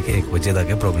 11 से लेके 1 बजे तक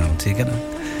है programme ठीक है ना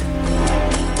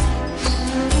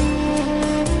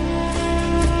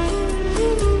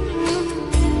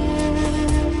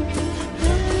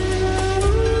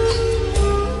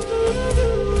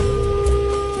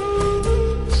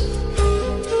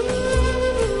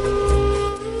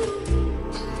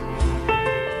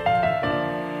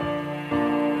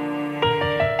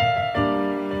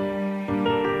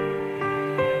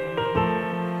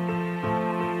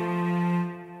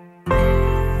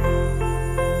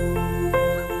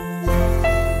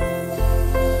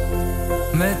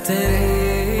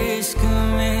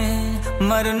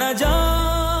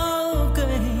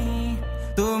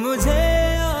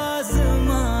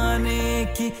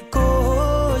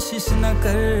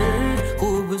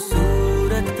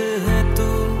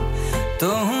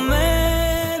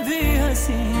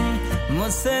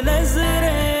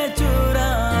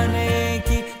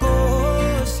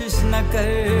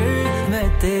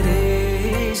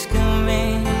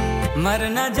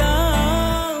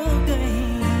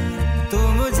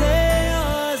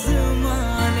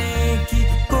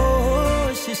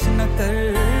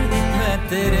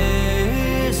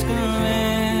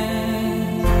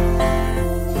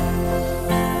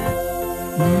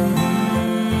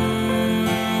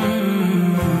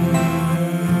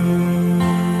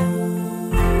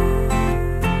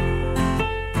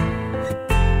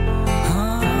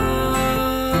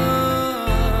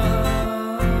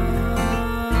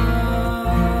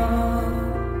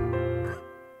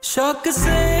शौक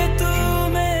से तू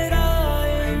मेरा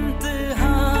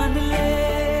इम्तिहान ले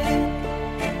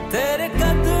तेरे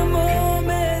कदमों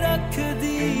में रख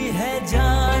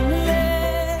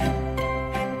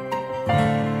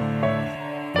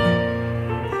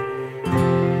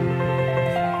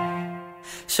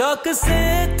शौक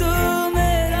से तू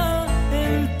मेरा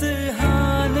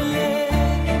इम्तिहान ले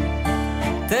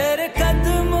तेरे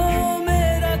कदमों में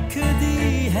रख दी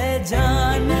है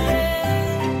जान ले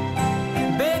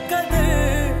बेकदर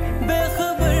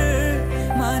बेखबर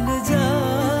मान जा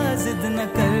जिद न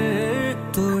कर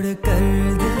तोड़ कर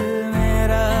दिल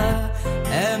मेरा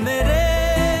ऐ मेरे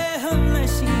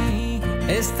हमनशी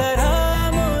इस तरह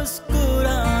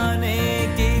मुस्कुराने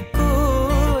की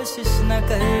कोशिश न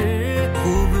कर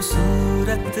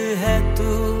खूबसूरत है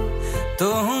तू तो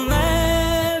हूँ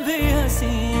मैं भी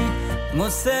हंसी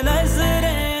मुझसे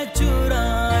नजरें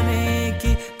चुराने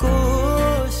की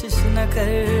कोशिश न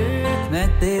कर मैं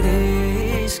तेरे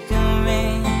इश्क में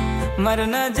मर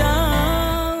न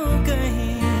जाऊं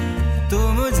कहीं तू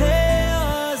मुझे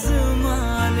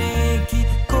आज़माने की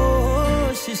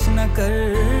कोशिश न कर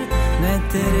मैं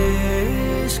तेरे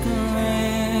इश्क में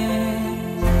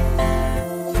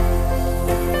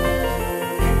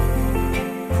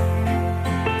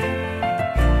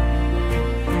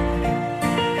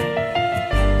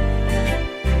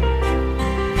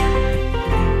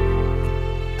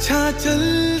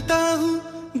चलता हूँ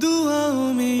दुआओं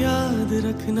में याद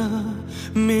रखना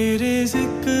मेरे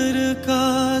जिक्र का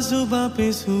जुबां पे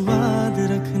स्वाद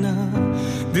रखना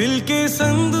दिल के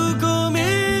संदूकों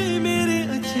में मेरे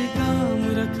अच्छे काम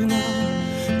रखना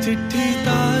चिट्ठी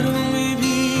तारों में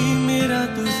भी मेरा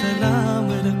तू सलाम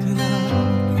रखना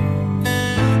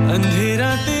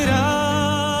अंधेरा तेरा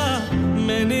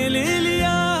मैंने ले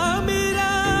लिया मेरा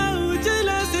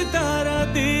उजला सितारा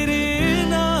तेरे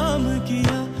नाम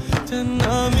किया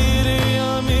चन्ना मेरे या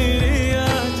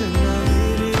चन्ना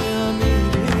मेरे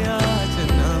या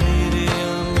चन्ना मेरे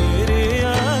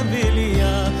या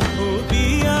बिलिया ओ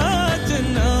पिया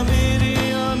चन्ना मेरे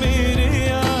या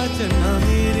चन्ना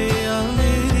मेरे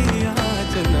या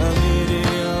चन्ना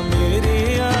मेरे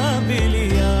या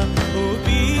बिलिया ओ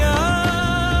पिया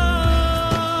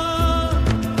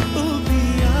ओ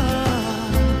पिया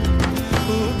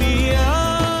ओ पिया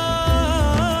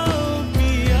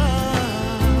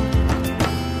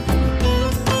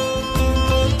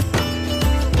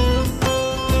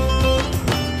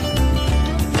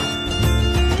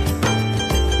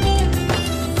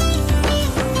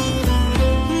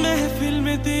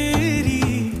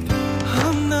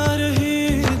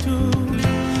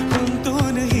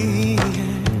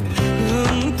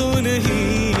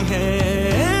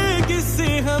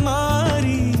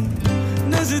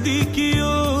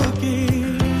नज़दीकियों के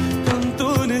कम तो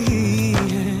नहीं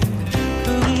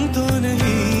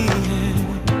है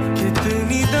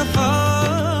कितनी दफा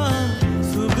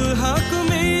सुबह को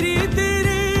मेरी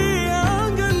तेरे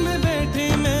आंगन में बैठे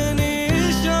मैंने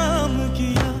शाम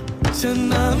किया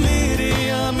चन्ना मेरे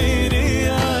या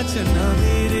चन्ना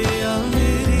मेरे या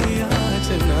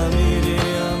चन्ना मेरे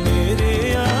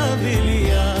या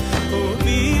बिलिया ओ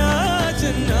पिया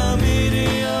चन्ना मेरे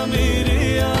या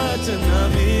चन्ना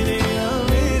मेरे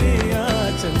या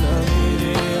चन्ना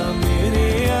मेरे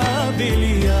या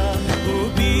बिलिया ओ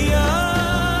पिया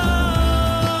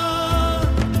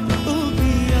ओ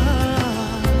पिया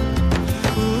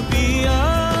ओ पिया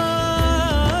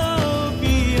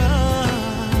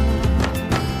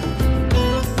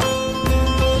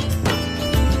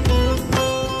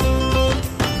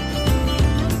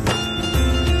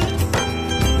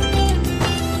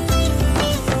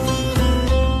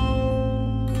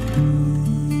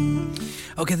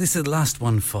Okay, this is the last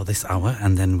one for this hour,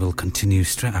 and then we'll continue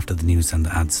straight after the news and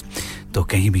the ads. To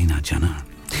kahin bhi na jana.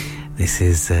 This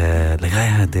is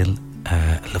Lagaya Hai Dil,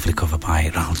 lovely cover by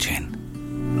Rahul Jain.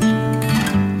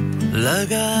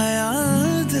 लगाया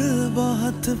दिल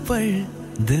बहुत पर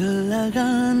दिल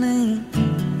लगाने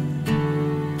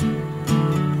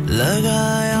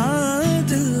लगाया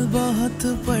दिल बहुत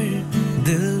पर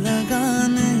दिल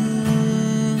लगाने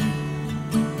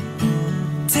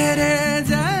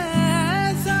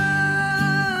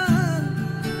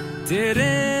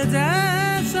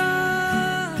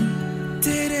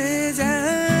तेरे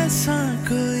जैसा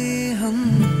कोई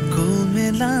हमको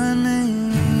मिला नहीं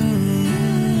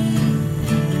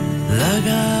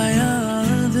लगाया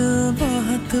दिल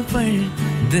बहुत पर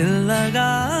दिल लगा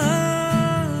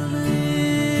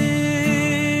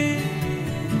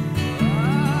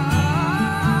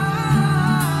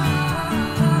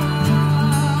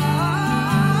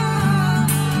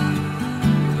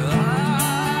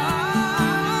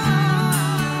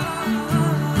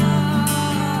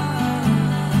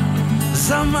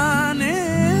ज़माने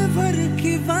भर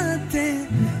की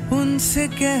बातें उनसे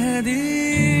कह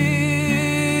दी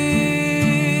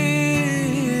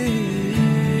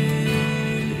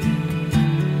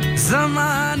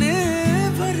ज़माने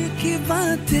भर की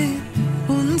बातें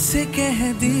उनसे कह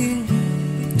दी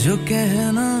जो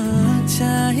कहना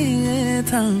चाहिए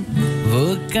था वो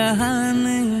कहा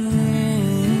नहीं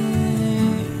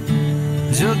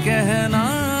जो कहना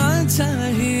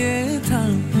चाहिए था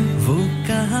वो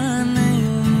कहा नहीं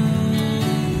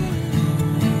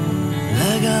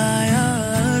लगाया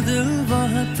दिल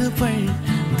बहुत पर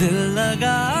दिल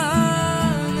लगा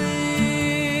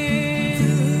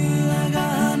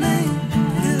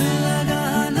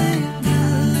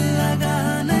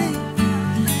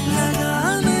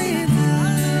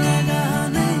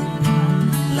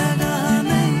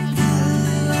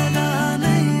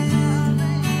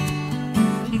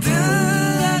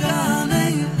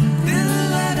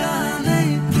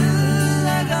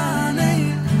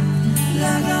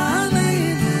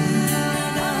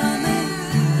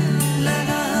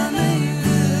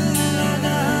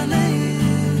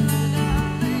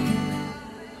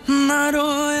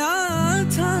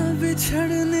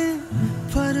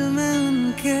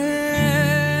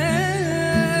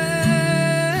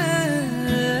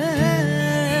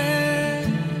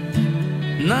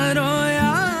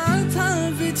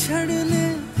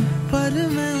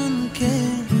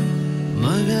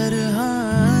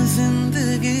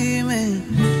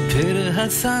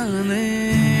हंसाने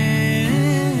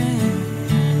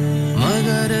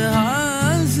मगर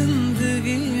हाँ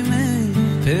जिंदगी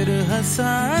में फिर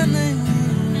हंसाने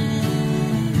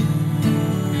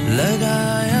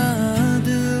लगाया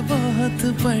दिल बहुत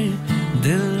पर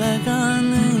दिल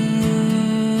लगाने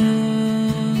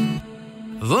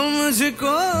वो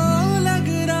मुझको लग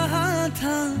रहा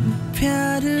था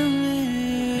प्यार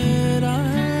मेरा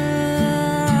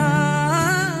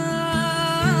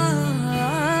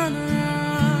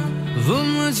वो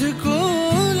मुझको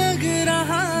लग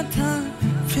रहा था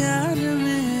प्यार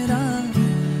मेरा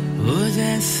वो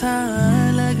जैसा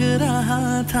लग रहा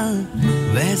था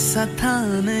वैसा था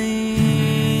नहीं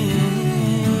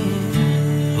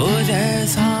वो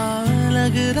जैसा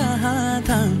लग रहा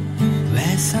था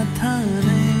वैसा था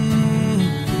नहीं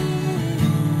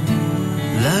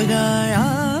लगाया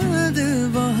दिल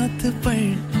बहुत पर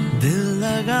दिल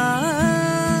लगा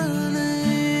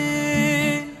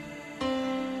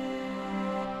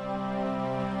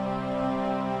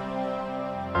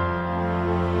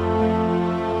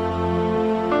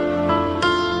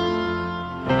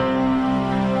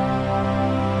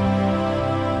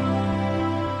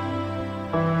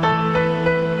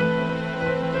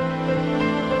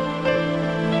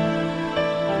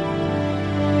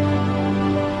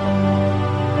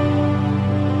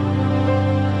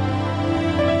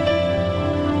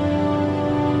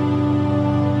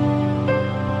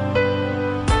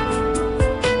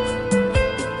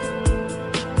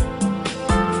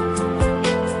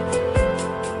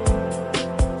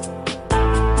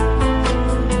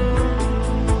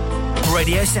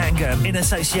Sangam in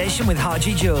association with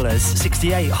Haji Jewellers,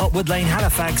 68 Hotwood Lane,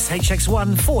 Halifax,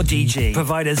 HX1 4DG.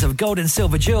 Providers of gold and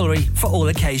silver jewellery for all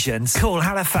occasions. Call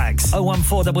Halifax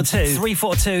 01422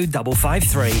 342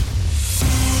 553.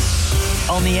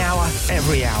 On the hour,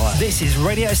 every hour. This is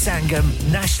Radio Sangam,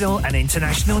 national and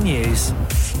international news.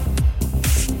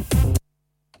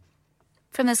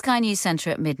 From the Sky News Centre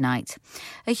at midnight.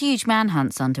 A huge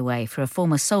manhunt's underway for a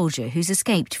former soldier who's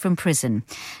escaped from prison.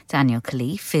 Daniel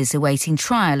Khalif is awaiting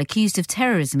trial accused of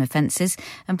terrorism offences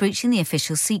and breaching the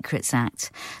Official Secrets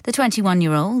Act. The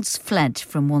 21-year-old's fled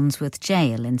from Wandsworth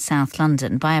Jail in South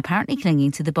London by apparently clinging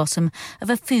to the bottom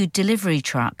of a food delivery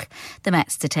truck. The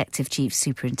Met's Detective Chief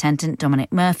Superintendent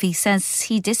Dominic Murphy says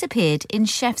he disappeared in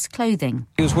chef's clothing.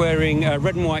 He was wearing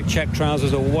red and white check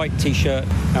trousers, a white T-shirt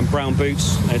and brown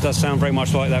boots. It does sound very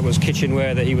much like that was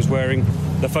kitchenware that he was wearing.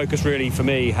 The focus really for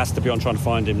me has to be on trying to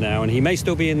find him now, and he may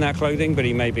still be in that clothing, but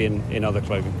he may be in other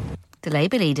clothing. The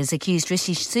Labour leaders accused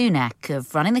Rishi Sunak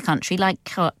of running the country like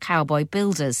cowboy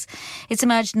builders. It's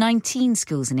emerged 19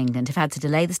 schools in England have had to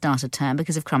delay the start of term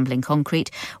because of crumbling concrete,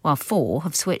 while 4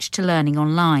 have switched to learning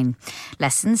online.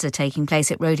 Lessons are taking place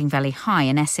at Roding Valley High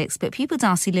in Essex, but pupil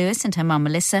Darcy Lewis and her mum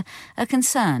Melissa are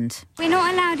concerned. We're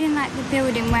not allowed in the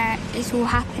building where it's all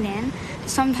happening.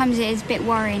 Sometimes it is a bit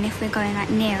worrying if we're going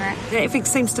near it. Everything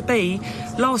seems to be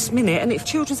last minute, and it's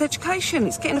children's education.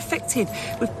 It's getting affected.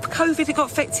 With COVID, it got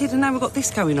affected, and now we've got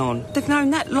this going on. They've known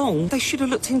that long. They should have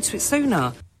looked into it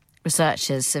sooner.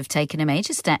 Researchers have taken a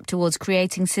major step towards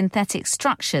creating synthetic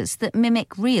structures that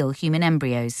mimic real human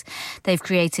embryos. They've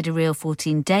created a real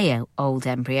 14-day-old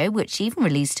embryo, which even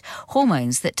released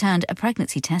hormones that turned a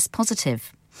pregnancy test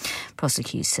positive.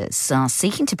 Prosecutors are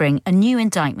seeking to bring a new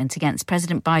indictment against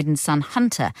President Biden's son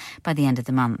Hunter by the end of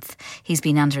the month. He's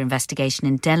been under investigation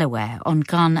in Delaware on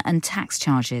gun and tax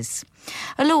charges.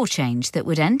 A law change that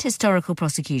would end historical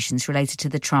prosecutions related to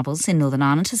the Troubles in Northern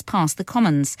Ireland has passed the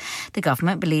Commons. The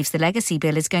government believes the legacy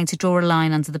bill is going to draw a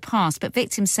line under the past, but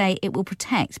victims say it will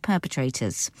protect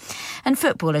perpetrators. And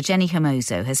footballer Jenny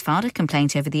Hermoso has filed a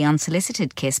complaint over the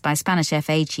unsolicited kiss by Spanish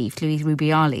FA chief Luis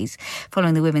Rubiales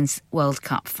following the Women's World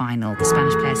Cup final. The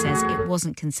Spanish player says it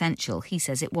wasn't consensual. He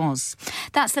says it was.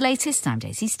 That's the latest. I'm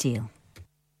Daisy Steele.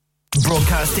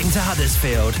 Broadcasting to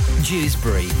Huddersfield,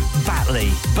 Dewsbury, Batley,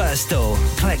 Birstall,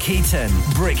 Cleckheaton,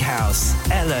 Brickhouse,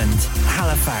 Elland,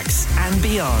 Halifax and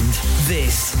beyond.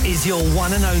 This is your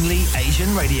one and only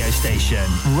Asian radio station.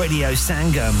 Radio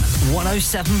Sangam,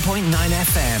 107.9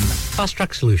 FM. Fast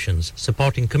Track Solutions,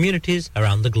 supporting communities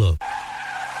around the globe.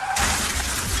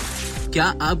 क्या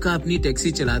आपका अपनी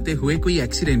taxi चलाते हुए कोई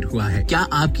accident हुआ है क्या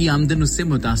आपकी आमदन उससे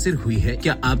मुतासिर हुई है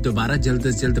क्या आप दोबारा जल्द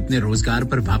से जल्द अपने रोजगार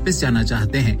पर वापस जाना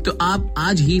चाहते हैं तो आप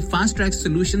आज ही फास्ट ट्रैक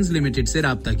सॉल्यूशंस लिमिटेड से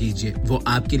राब्ता कीजिए वो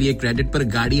आपके लिए क्रेडिट पर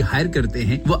गाड़ी हायर करते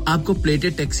हैं वो आपको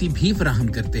प्लेटेड टैक्सी भी फराहम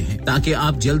करते हैं ताकि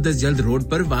आप जल्द से जल्द रोड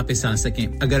पर वापस आ सकें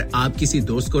अगर आप किसी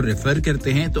दोस्त को रेफर करते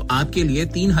हैं तो आपके लिए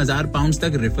 3000 पाउंड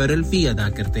तक रेफरल फी अदा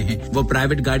करते हैं वो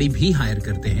प्राइवेट गाड़ी भी हायर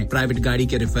करते हैं प्राइवेट गाड़ी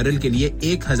के रेफरल के लिए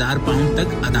 1000 पाउंड तक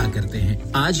अदा करते हैं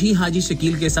आज ही हाजी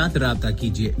शकील के साथ राब्ता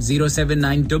कीजिए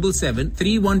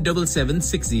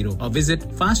 07977317760 और visit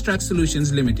fast track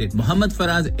solutions limited Mohammad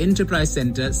Faraz enterprise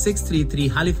centre 633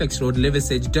 Halifax road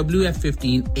Liversedge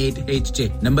WF15 8HJ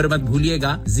number मत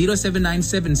भूलिएगा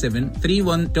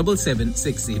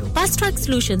 07977317760 Fast Track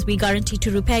Solutions we guarantee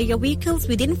to repair your vehicles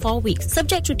within 4 weeks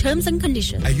subject to terms and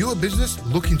conditions Are you a business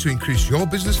looking to increase your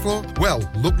business flow well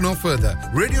look no further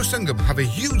Radio Sangam have a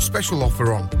huge special offer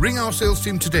on ring our sales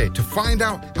team today to find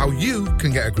out how you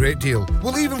can get a great deal.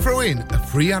 We'll even throw in a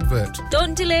free advert.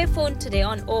 Don't delay phone today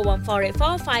on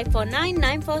 01484 549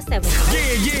 947.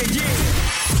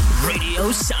 Yeah. Radio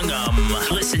Sangam.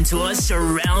 Listen to us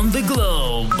around the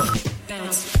globe.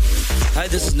 Hi,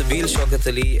 this is Nabil Shaukat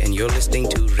Ali and you're listening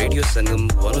to Radio Sangam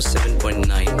 107.9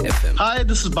 FM. Hi,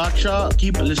 this is Baksha.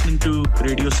 Keep listening to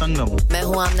Radio Sangam. मैं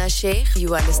हूँ आमना Sheikh. You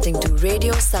are listening to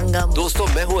Radio Sangam. दोस्तों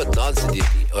मैं हूँ अदनान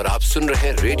सिद्दीकी और आप सुन रहे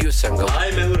हैं radio संगम. Hi,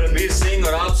 मैं हूँ रणवीर सिंह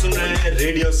और आप सुन रहे हैं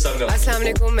रेडियो संगम. अस्सलाम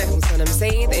वालेकुम मैं हूँ सनम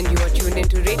Saeed and you are tuned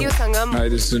into Radio Sangam. Hi,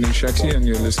 this is Zunin Shakti and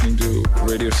you're listening to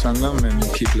Radio Sangam and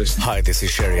keep listening. Hi, this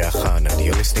is Sharia Khan and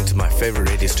you're listening to my favorite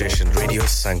radio station Radio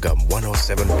Sangam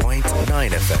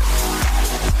 107.9 FM.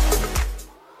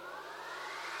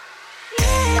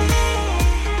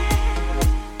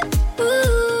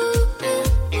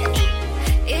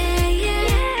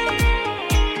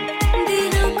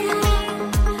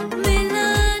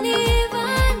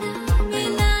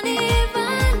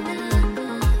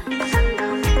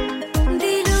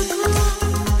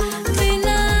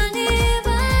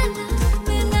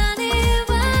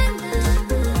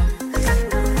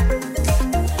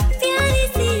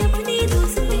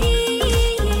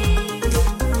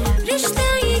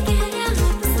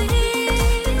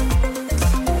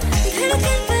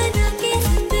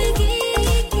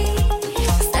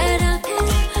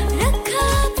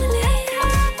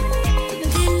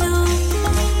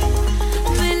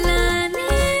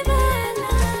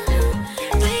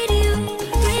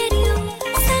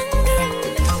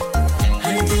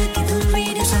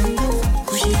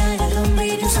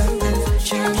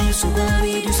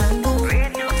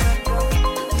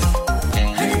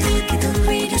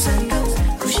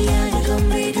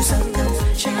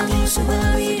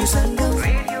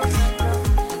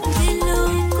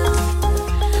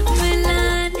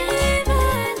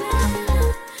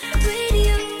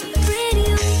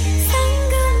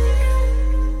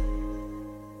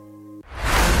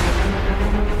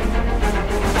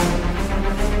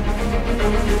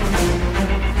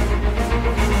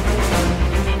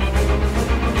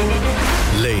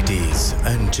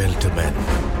 Gentlemen,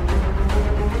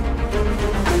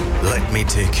 let me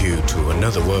take you to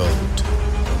another world.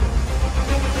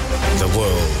 The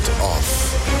world of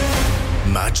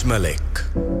Maj Malik.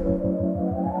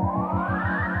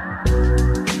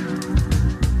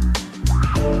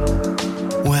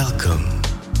 Welcome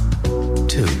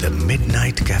to the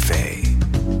Midnight Cafe,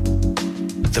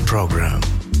 the program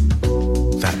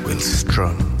that will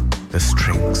strum the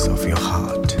strings of your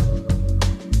heart.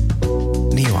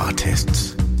 New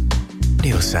artists,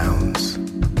 new sounds,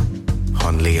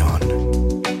 only on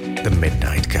the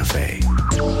Midnight Cafe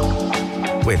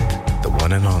with the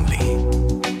one and only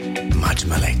Maj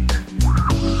Malik.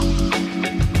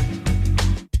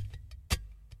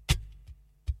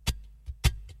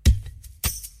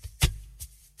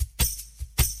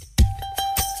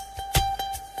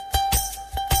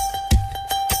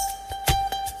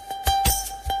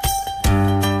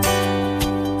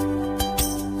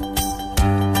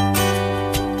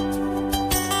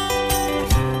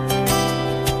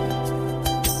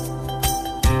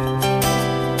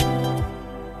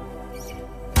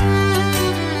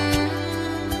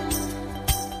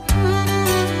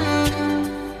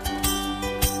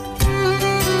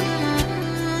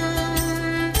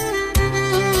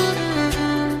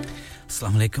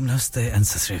 alaikum, namaste and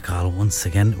sat sri akal once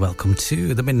again. Welcome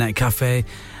to the Midnight Cafe.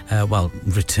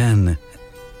 Return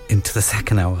into the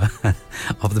second hour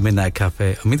of the Midnight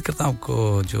Cafe. उम्मीद करता हूं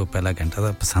आपको जो पहला घंटा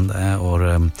था पसंद आया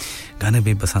और गाने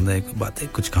भी पसंद आए बातें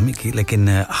कुछ कमी की लेकिन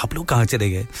आप लोग कहां चले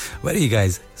गए? Where are you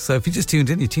guys? So if you just tuned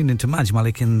in, you tuned into Maj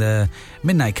Malik in the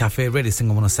Midnight Cafe, Radio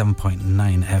Single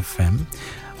 107.9 FM.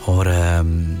 Or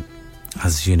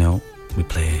as you know, we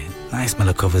play nice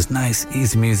mellow covers, nice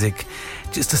easy music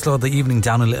just to slow the evening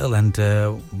down a little, and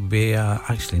we are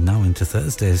actually now into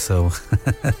Thursday, so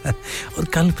और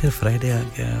कल फिर Friday आ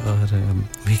गया और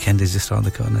weekend is just around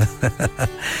the corner.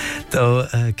 तो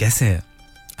कैसे हैं?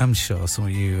 I'm sure some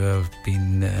of you have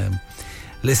been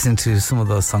listening to some of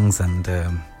those songs and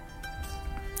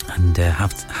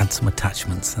have had some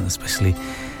attachments, and especially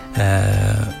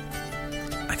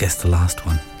I guess the last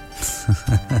one.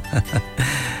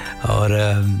 Or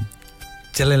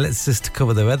chale, let's just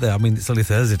cover the weather. I mean, it's only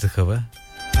Thursday to cover.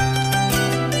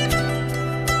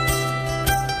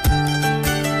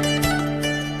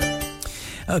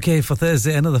 Okay, for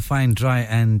Thursday, another fine, dry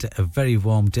and a very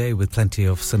warm day with plenty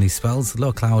of sunny spells,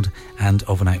 low cloud and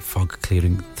overnight fog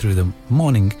clearing through the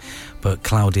morning, but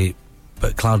cloud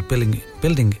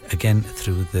building again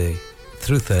through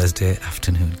Thursday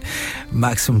afternoon.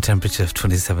 Maximum temperature of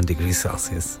 27 degrees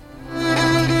Celsius.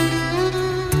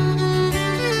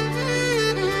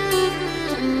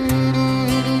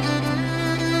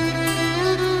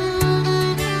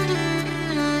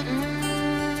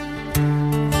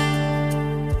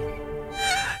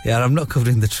 Yeah, I'm not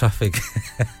covering the traffic.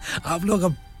 आप लोग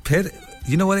अब फिर,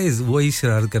 you know what it is, वही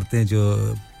शरारत करते हैं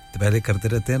जो पहले करते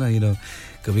रहते हैं ना, you know,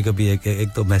 कभी-कभी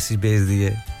एक तो मैसेज भेज दिए,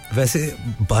 वैसे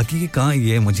बाकी के कहाँ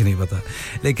ये मुझे नहीं पता,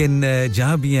 लेकिन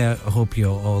जहाँ भी हैं, I hope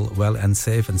you're all well and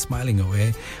safe and smiling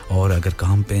away, और अगर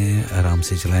काम पे हैं आराम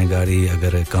से चलाएं गाड़ी,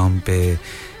 अगर काम पे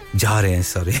जा रहे हैं,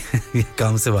 sorry,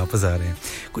 काम से वापस आ रहे हैं,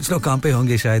 कुछ लोग काम पे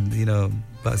होंगे शायद, you know,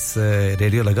 बस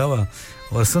रेडियो लगा हुआ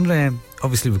और सुन रहे हैं.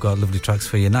 Obviously we've got lovely tracks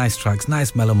for you, nice tracks,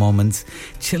 nice mellow moments,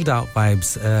 chilled out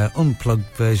vibes, unplugged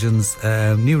versions,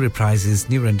 new reprises,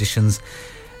 new renditions,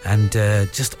 and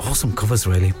just awesome covers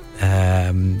really.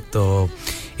 Though,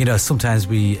 you know, sometimes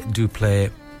we do play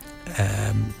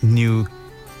new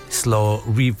slow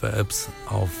reverbs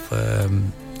of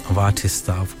artists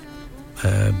that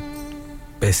have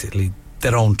basically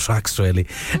their own tracks really,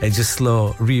 and just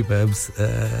slow reverbs,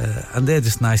 and they're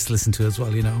just nice to listen to as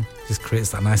well, you know, just creates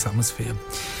that nice atmosphere.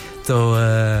 So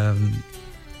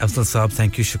Afzal Saab,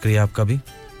 thank you, shukriya aapka bhi.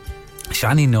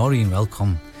 Shani Noreen,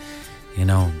 welcome, you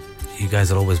know, you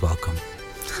guys are always welcome.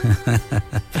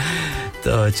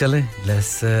 So chale,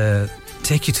 let's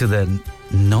take you to the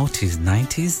noughties,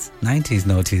 90s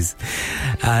noughties,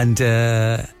 and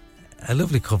a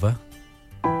lovely cover.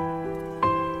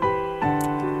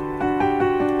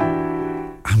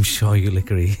 I'm sure you'll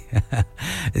agree.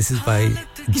 This is by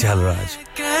Jalraj.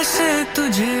 कैसे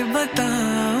तुझे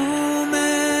बताऊं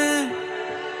मैं,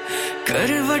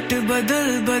 करवट बदल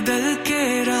बदल के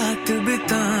रात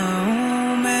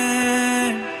बिताऊं मैं,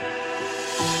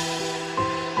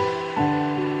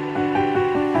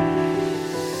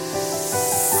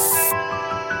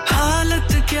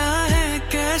 हालत क्या है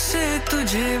कैसे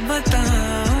तुझे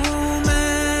बताऊं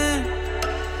मैं,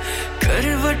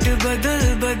 करवट बदल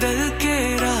बदल के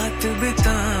रात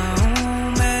बिताऊं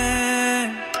मैं,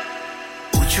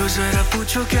 पूछो जरा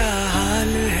पूछो क्या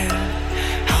हाल है,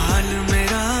 हाल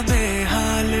मेरा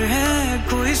बेहाल है,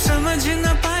 कोई समझ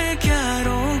न पाए क्या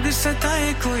रोग सताए,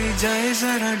 कोई जाए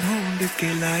जरा ढूंढ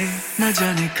के लाए, न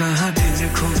जाने कहाँ दिल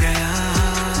खो गया,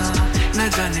 न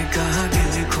जाने कहाँ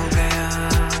दिल खो गया,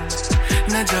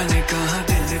 न जाने कहाँ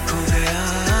दिल खो गया,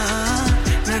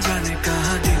 न जाने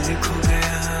कहाँ दिल खो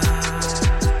गया,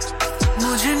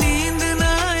 मुझे नींद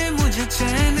ना आए मुझे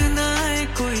चैन ना आए,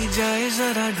 कोई जाए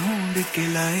जरा ढूंढ के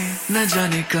लाए, न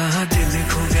जाने कहाँ दिल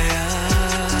खो गया,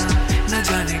 न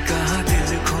जाने कहाँ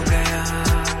दिल खो गया,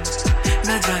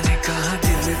 न जाने कहाँ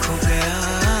दिल खो गया,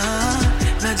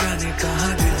 न जाने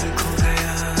कहाँ दिल खो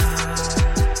गया,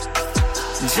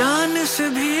 जान से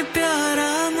भी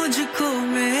प्यारा मुझको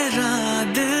मेरा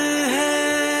दिल है,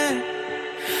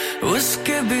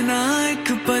 उसके बिना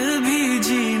एक पल भी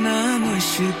जीना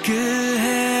मुश्किल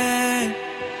है,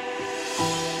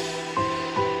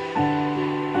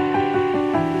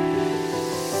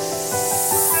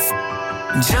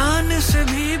 जान से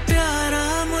भी प्यारा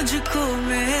मुझको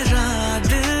मेरा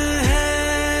दिल है,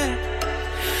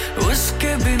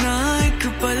 उसके बिना एक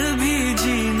पल भी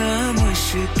जीना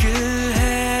मुश्किल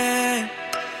है,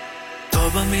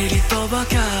 तौबा मेरी तौबा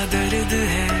क्या दर्द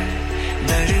है,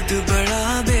 दर्द बड़ा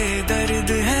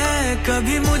बेदर्द है,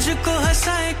 कभी मुझको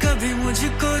हंसाए कभी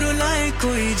मुझको रुलाए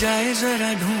कोई जाए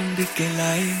जरा ढूंढ के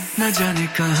लाए न जाने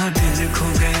कहां दिल खो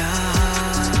गया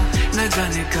न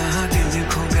जाने कहां दिल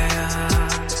खो गया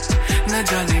न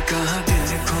जाने कहां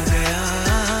दिल खो गया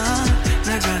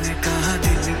न जाने कहां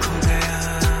दिल खो गया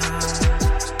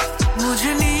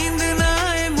मुझे नींद ना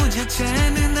आए मुझे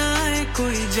चैन ना आए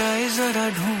कोई जाए जरा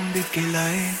ढूंढ के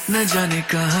लाए न जाने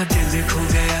कहां दिल खो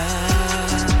गया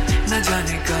न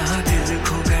जाने कहां दिल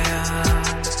खो गया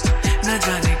न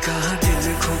जाने कहां दिल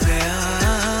खो गया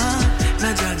न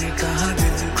जाने कहां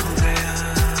दिल खो गया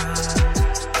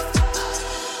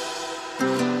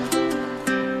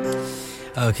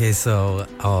Okay, so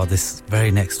this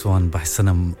very next one by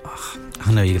Sanam.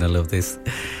 I know you're gonna love this.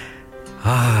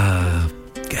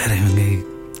 कह रहे होंगे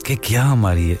कि क्या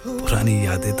हमारी पुरानी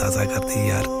यादें ताज़ा करती है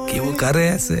यार कि वो कर रहे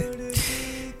हैं ऐसे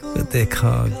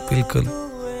देखा बिल्कुल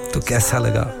तो कैसा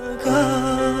लगा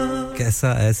कैसा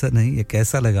ऐसा नहीं है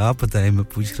कैसा लगा आप बताएं मैं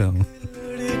पूछ रहा हूँ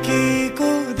लड़की को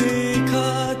देखा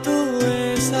तो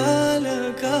ऐसा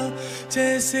लगा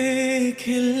जैसे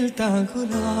खिलता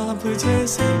गुलाब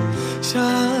जैसे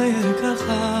शायर का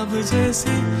ख्वाब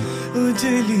जैसे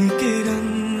उजली किरण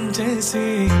जैसे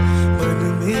मन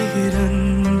में हिरन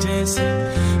जैसे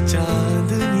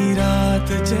चांदनी रात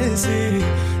जैसे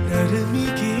नरमी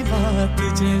की बात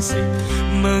जैसे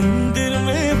मंदिर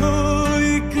में हो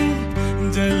एक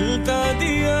जलता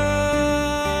दिया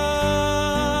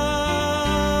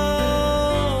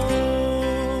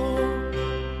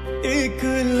एक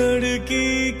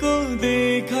लड़की को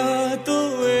देखा तो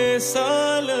ऐसा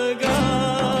लगा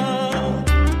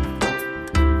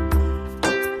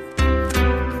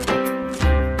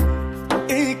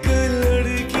एक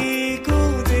लड़की को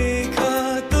देखा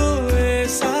तो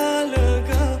ऐसा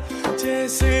लगा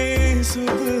जैसे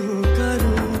सुबह का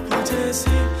रूप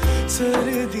जैसे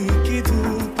सर्दी की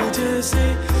धूप जैसे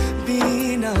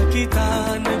बीना की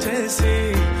तान जैसे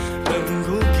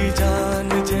रंगों की जान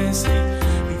जैसे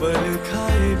बल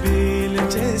खाए बेल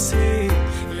जैसे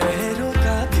लहरों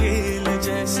का खेल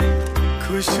जैसे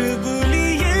खुशबू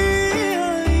लिए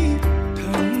आई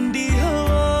ठंडी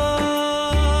हवा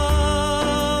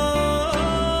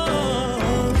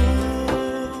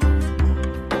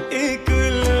एक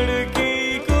लड़की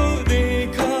को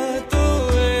देखा तो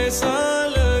ऐसा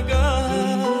लगा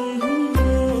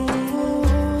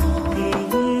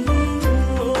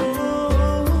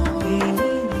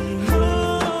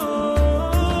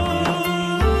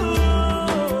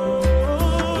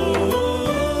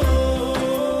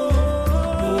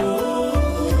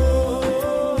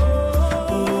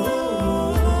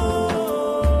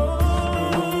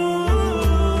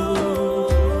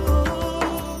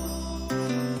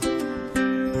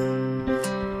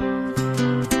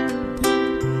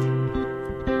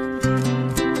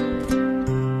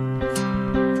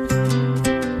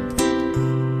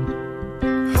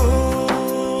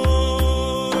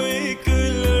एक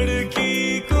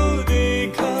लड़की को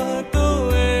देखा तो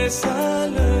ऐसा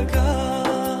लगा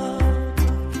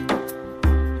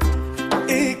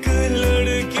एक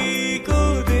लड़की को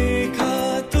देखा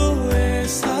तो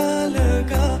ऐसा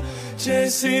लगा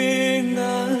जैसे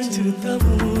नाचता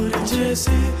मोर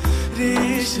जैसे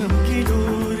रेशम की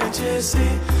डोर जैसे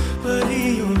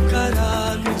परियों का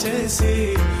राग जैसे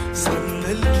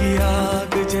संदल की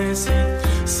आग जैसे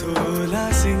सोला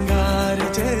सिंगार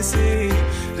जैसे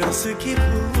रस की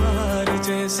फुहार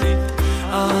जैसे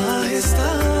आहिस्ता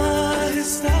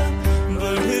आहिस्ता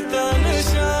बढ़ता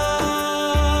नशा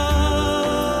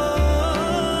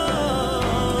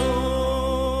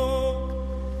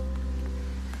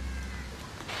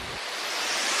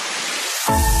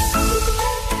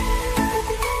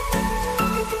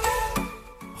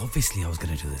Obviously I was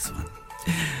going to do this one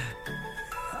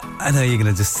I know you're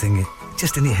going to just sing it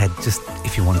just in your head just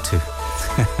if you want to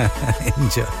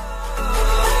enjoy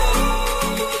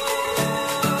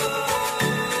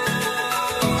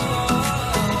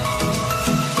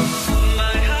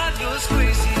My heart goes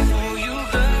crazy for you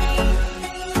girl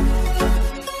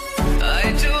I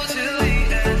totally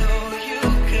adore you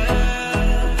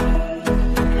girl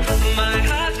My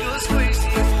heart goes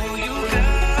crazy for you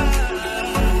girl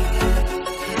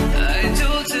I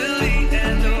totally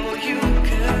adore you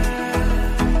girl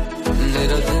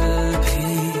मेरा दिल भी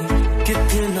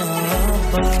कितना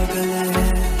पागल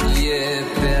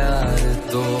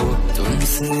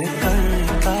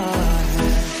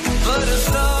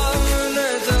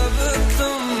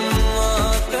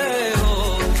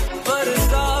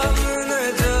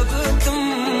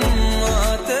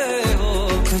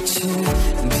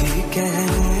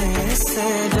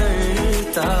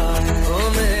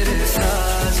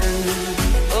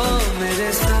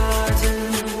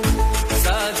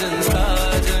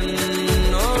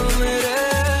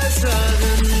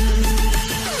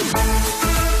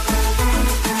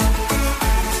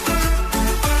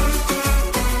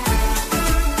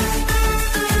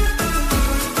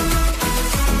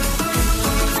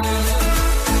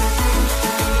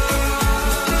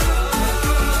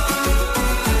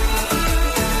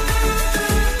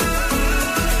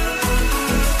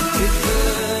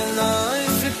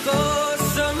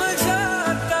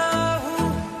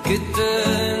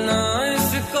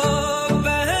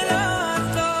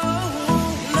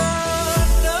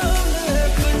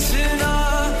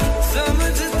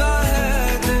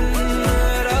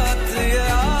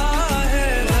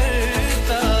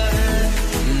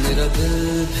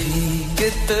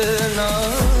कितना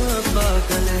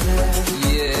पागल है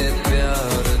ये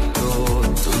प्यार तो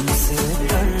तुमसे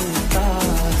डरता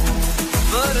है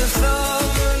पर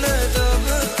सामने जब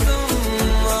तुम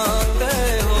आते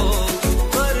हो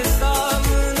पर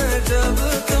सामने जब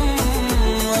तुम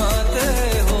आते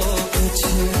हो कुछ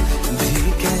भी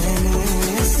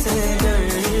कहने से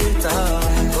डरता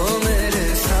है ओ मेरे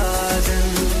साजन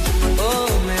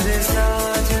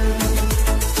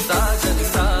साजन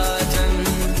साजन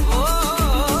ओ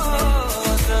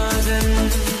साजन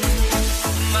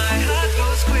my heart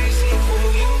goes crazy for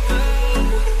you girl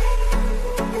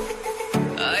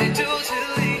I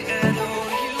totally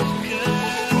adore you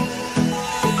girl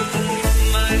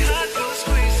my heart goes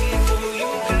crazy for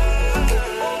you girl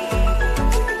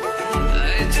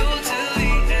I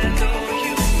totally adore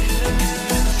you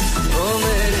girl oh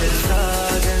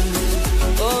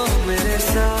mere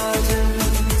sajan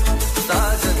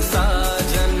sajan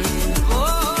sajan oh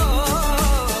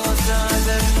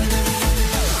sajan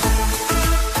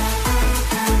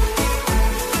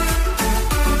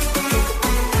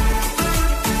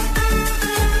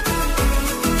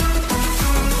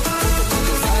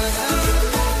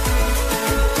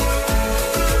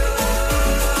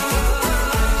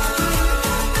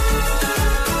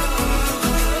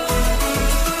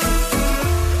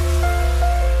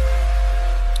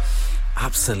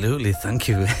Absolutely, thank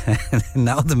you.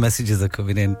 Now the messages are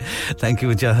coming in. Thank you,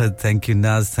 Jahad. Thank you,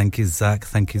 Naz. Thank you, Zach.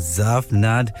 Thank you, Zaf,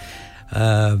 Nad.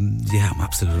 Yeah, I'm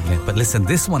absolutely. But listen,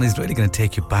 this one is really going to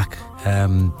take you back.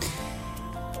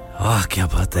 क्या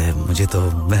बात है मुझे तो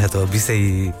मैं तो अभी से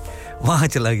ही वहाँ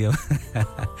चला गया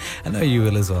I know you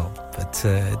will as well, but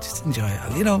just enjoy it.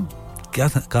 You know,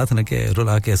 कहा था ना कि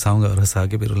रुला के हंसाऊंगा और हंसा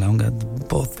के भी रुलाऊंगा.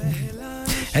 Both.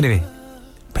 Anyway,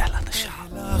 पहला नशा.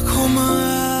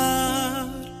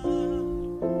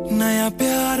 नया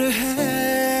प्यार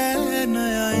है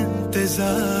नया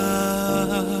इंतजार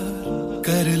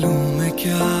कर लूं मैं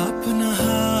क्या अपना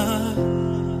हाल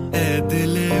ऐ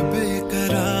दिले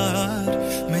बेकरार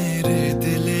मेरे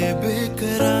दिले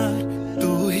बेकरार तू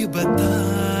ही बता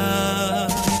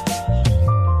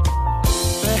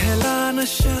पहला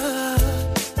नशा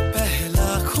पहला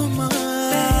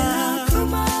खुमार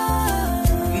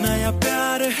नया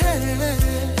प्यार है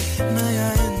नया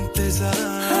इंतजार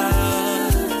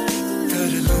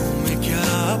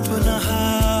अपना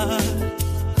हाल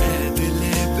ऐ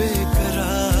दिले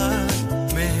बेकरार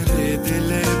मेरे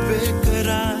दिले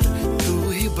बेकरार तू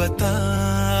ही बता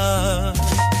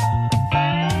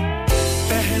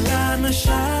पहला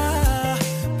नशा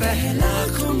पहला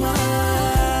खुमार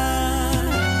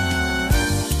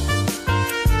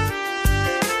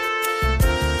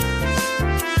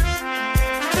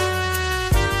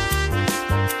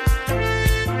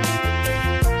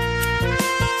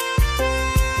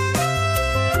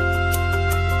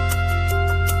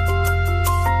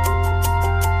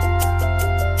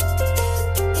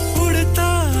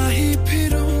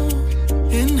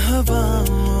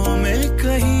हवाओं में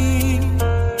कहीं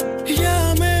या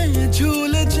मैं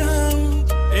झूल जाऊं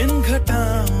इन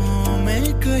घटाओं में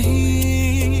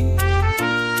कहीं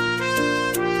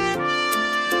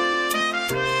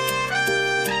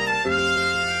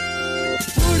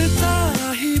उड़ता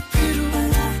ही फिरूं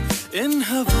इन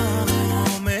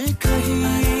हवाओं में कहीं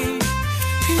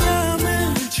या मैं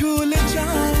झूल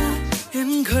जाऊं इन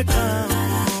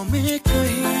घटाओं में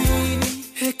कहीं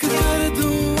एक कर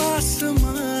दूं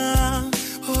आसमां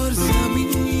और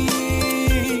ज़मीन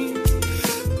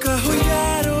कहो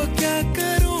यारो क्या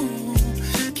करूं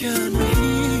क्या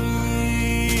नहीं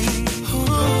हो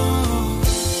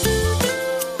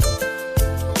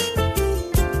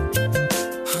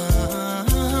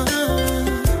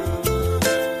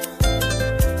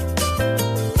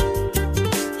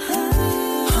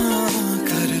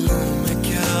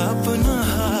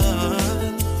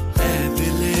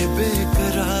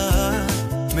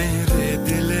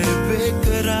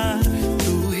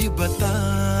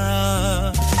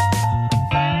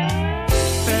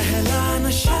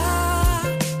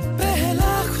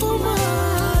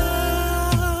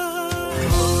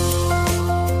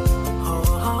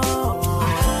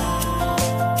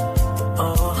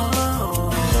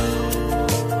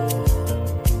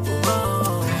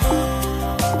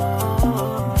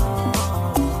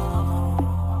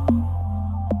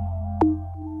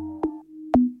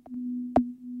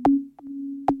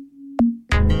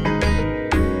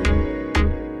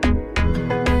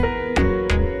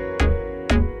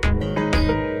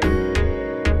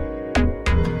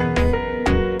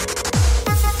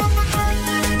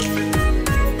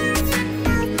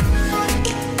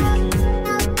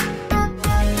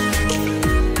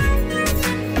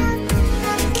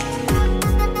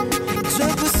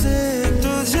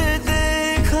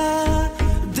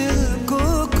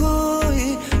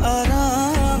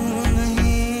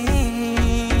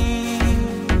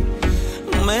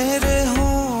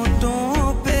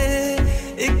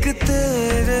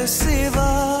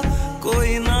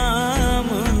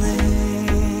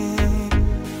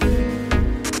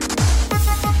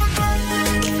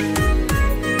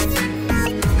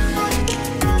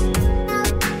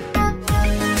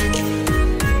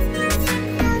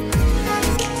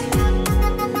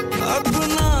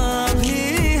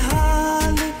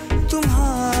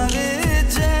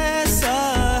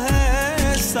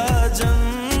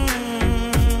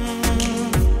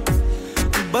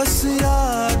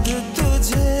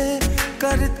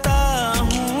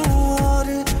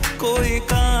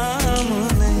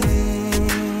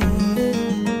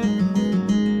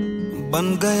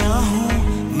बन गया हूँ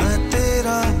मैं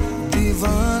तेरा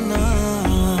दीवाना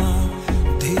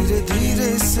धीरे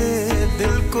धीरे से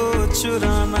दिल को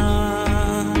चुराना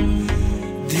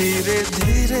धीरे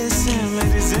धीरे से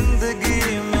मेरी जिंदगी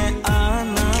में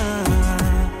आना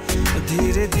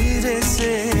धीरे धीरे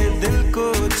से दिल को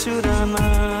चुराना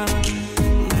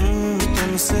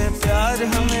तुमसे प्यार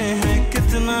हमें है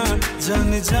कितना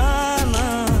जान जाना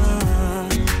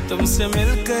तुमसे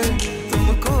मिलकर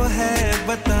तुमको है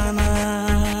बताना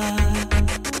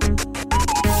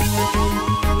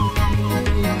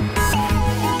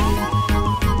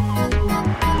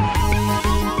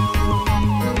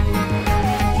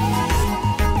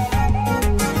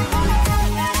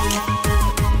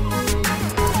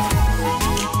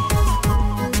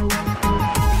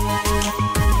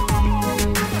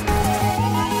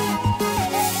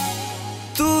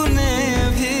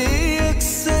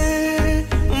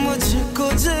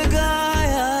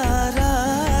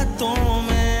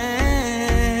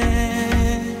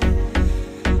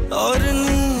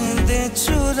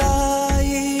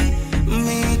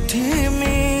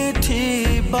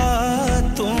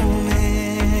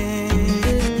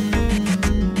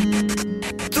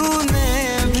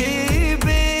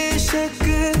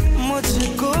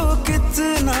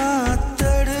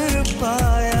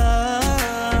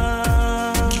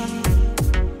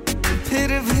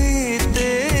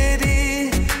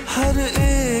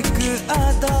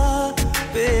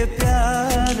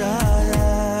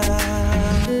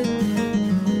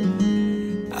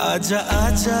आजा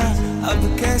आजा अब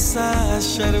कैसा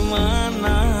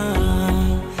शर्माना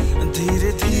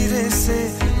धीरे धीरे से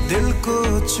दिल को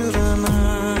चुराना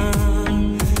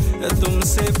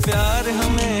तुमसे प्यार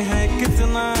हमें है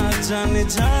कितना जान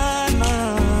जाना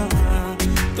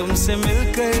तुमसे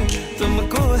मिलकर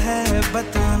तुमको है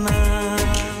बताना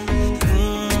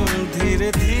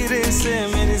धीरे धीरे से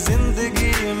मेरी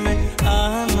जिंदगी में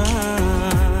आना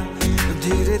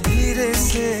धीरे धीरे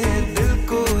से दिल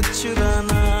को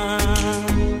चुराना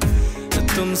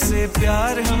तुमसे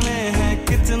प्यार हमें है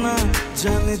कितना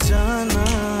जान जाना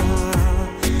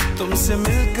तुमसे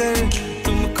मिलकर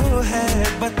तुमको है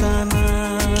बताना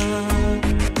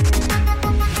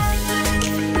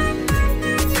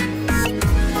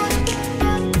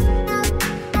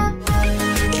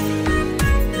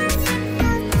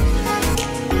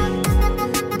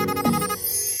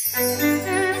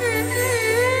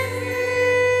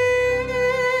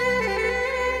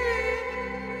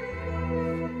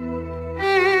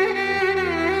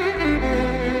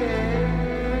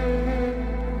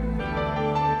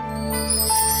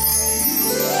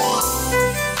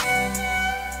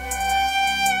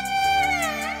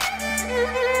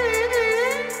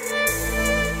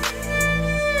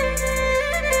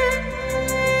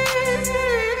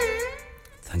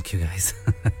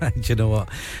You know what?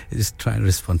 Just trying to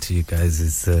respond to you guys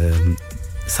is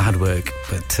it's hard work,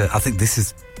 but I think this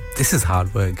is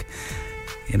hard work.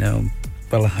 You know,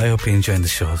 well, I hope you're enjoying the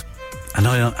show. I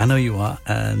know you are,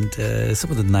 and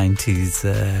some of the 90s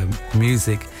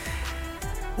music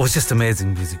was just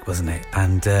amazing music, wasn't it?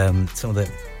 And some of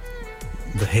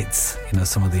the hits, you know,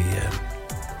 some of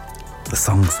the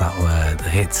songs that were the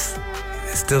hits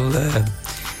still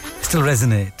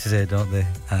resonate today, don't they?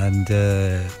 And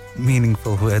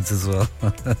meaningful words as well,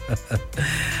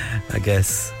 I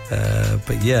guess.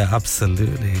 But yeah,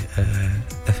 absolutely.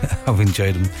 I've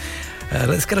enjoyed them.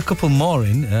 Let's get a couple more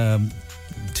in.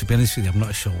 To be honest with you, I'm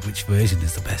not sure which version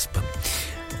is the best, but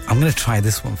I'm going to try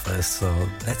this one first, so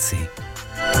let's see.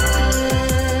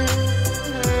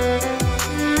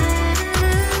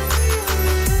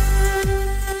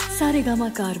 Saregama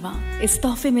कारवां इस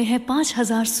तोहफे में है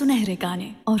 5000 सुनहरे गाने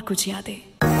और कुछ यादें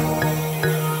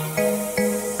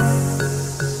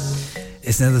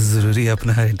इसने तो जरूरी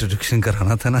अपना इंट्रोडक्शन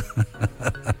कराना था ना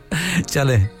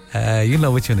चले you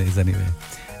know which one it is anyway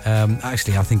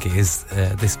actually I think it is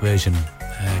this version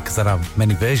because there are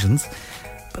many versions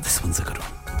but this one's a good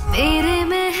one तेरे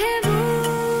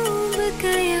महबूब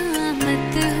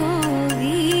कयामत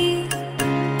होगी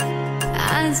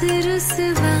आज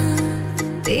रुसवा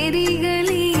तेरी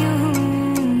गलियों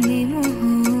में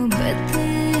मोहब्बत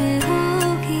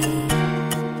होगी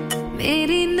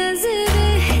मेरी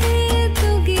नजरें हैं तो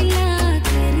गिला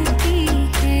करती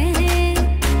है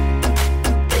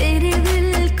तेरे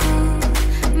दिल को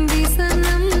भी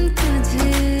सनम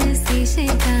तुझसे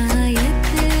शिकायत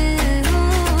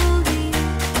होगी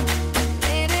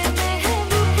तेरे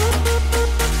महबूब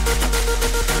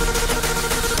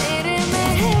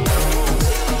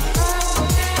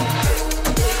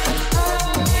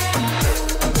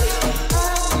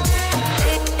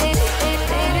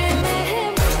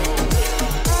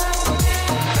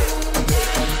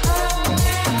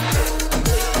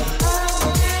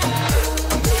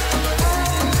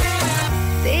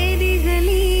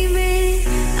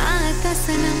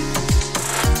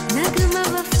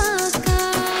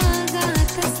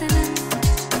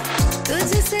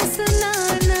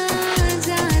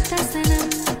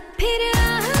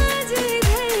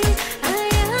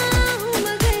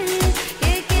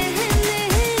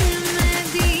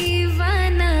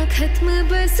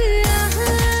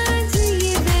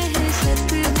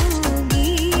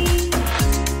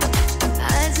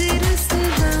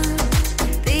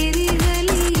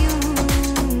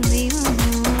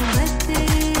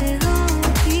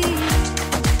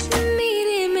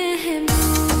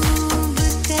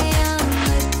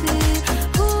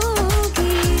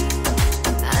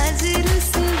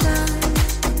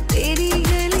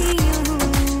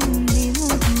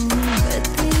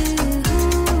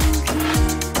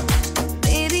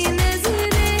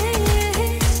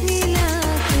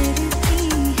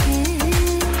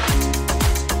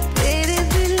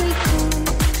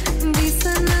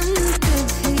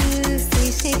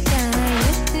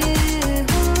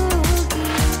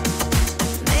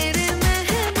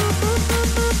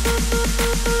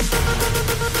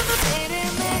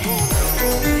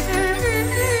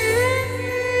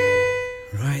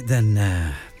then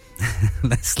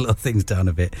let's slow things down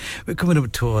a bit. We're coming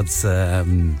up towards, well,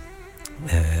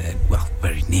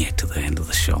 very near to the end of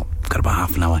the show. We've got about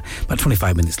half an hour, about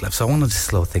 25 minutes left, so I want to just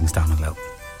slow things down a little.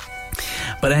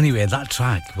 But anyway, that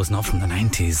track was not from the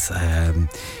 90s.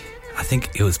 I think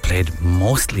it was played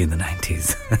mostly in the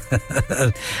 90s.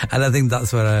 And I think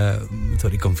that's where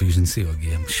thought confusion see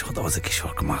hogi. I'm sure that was a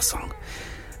Kishore Kumar song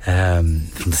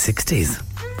from the 60s.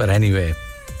 But anyway,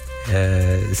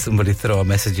 somebody throw a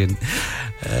message in.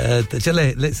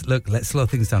 Let's slow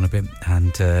things down a bit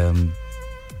and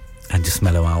just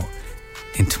mellow out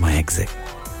into my exit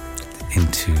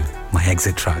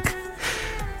track.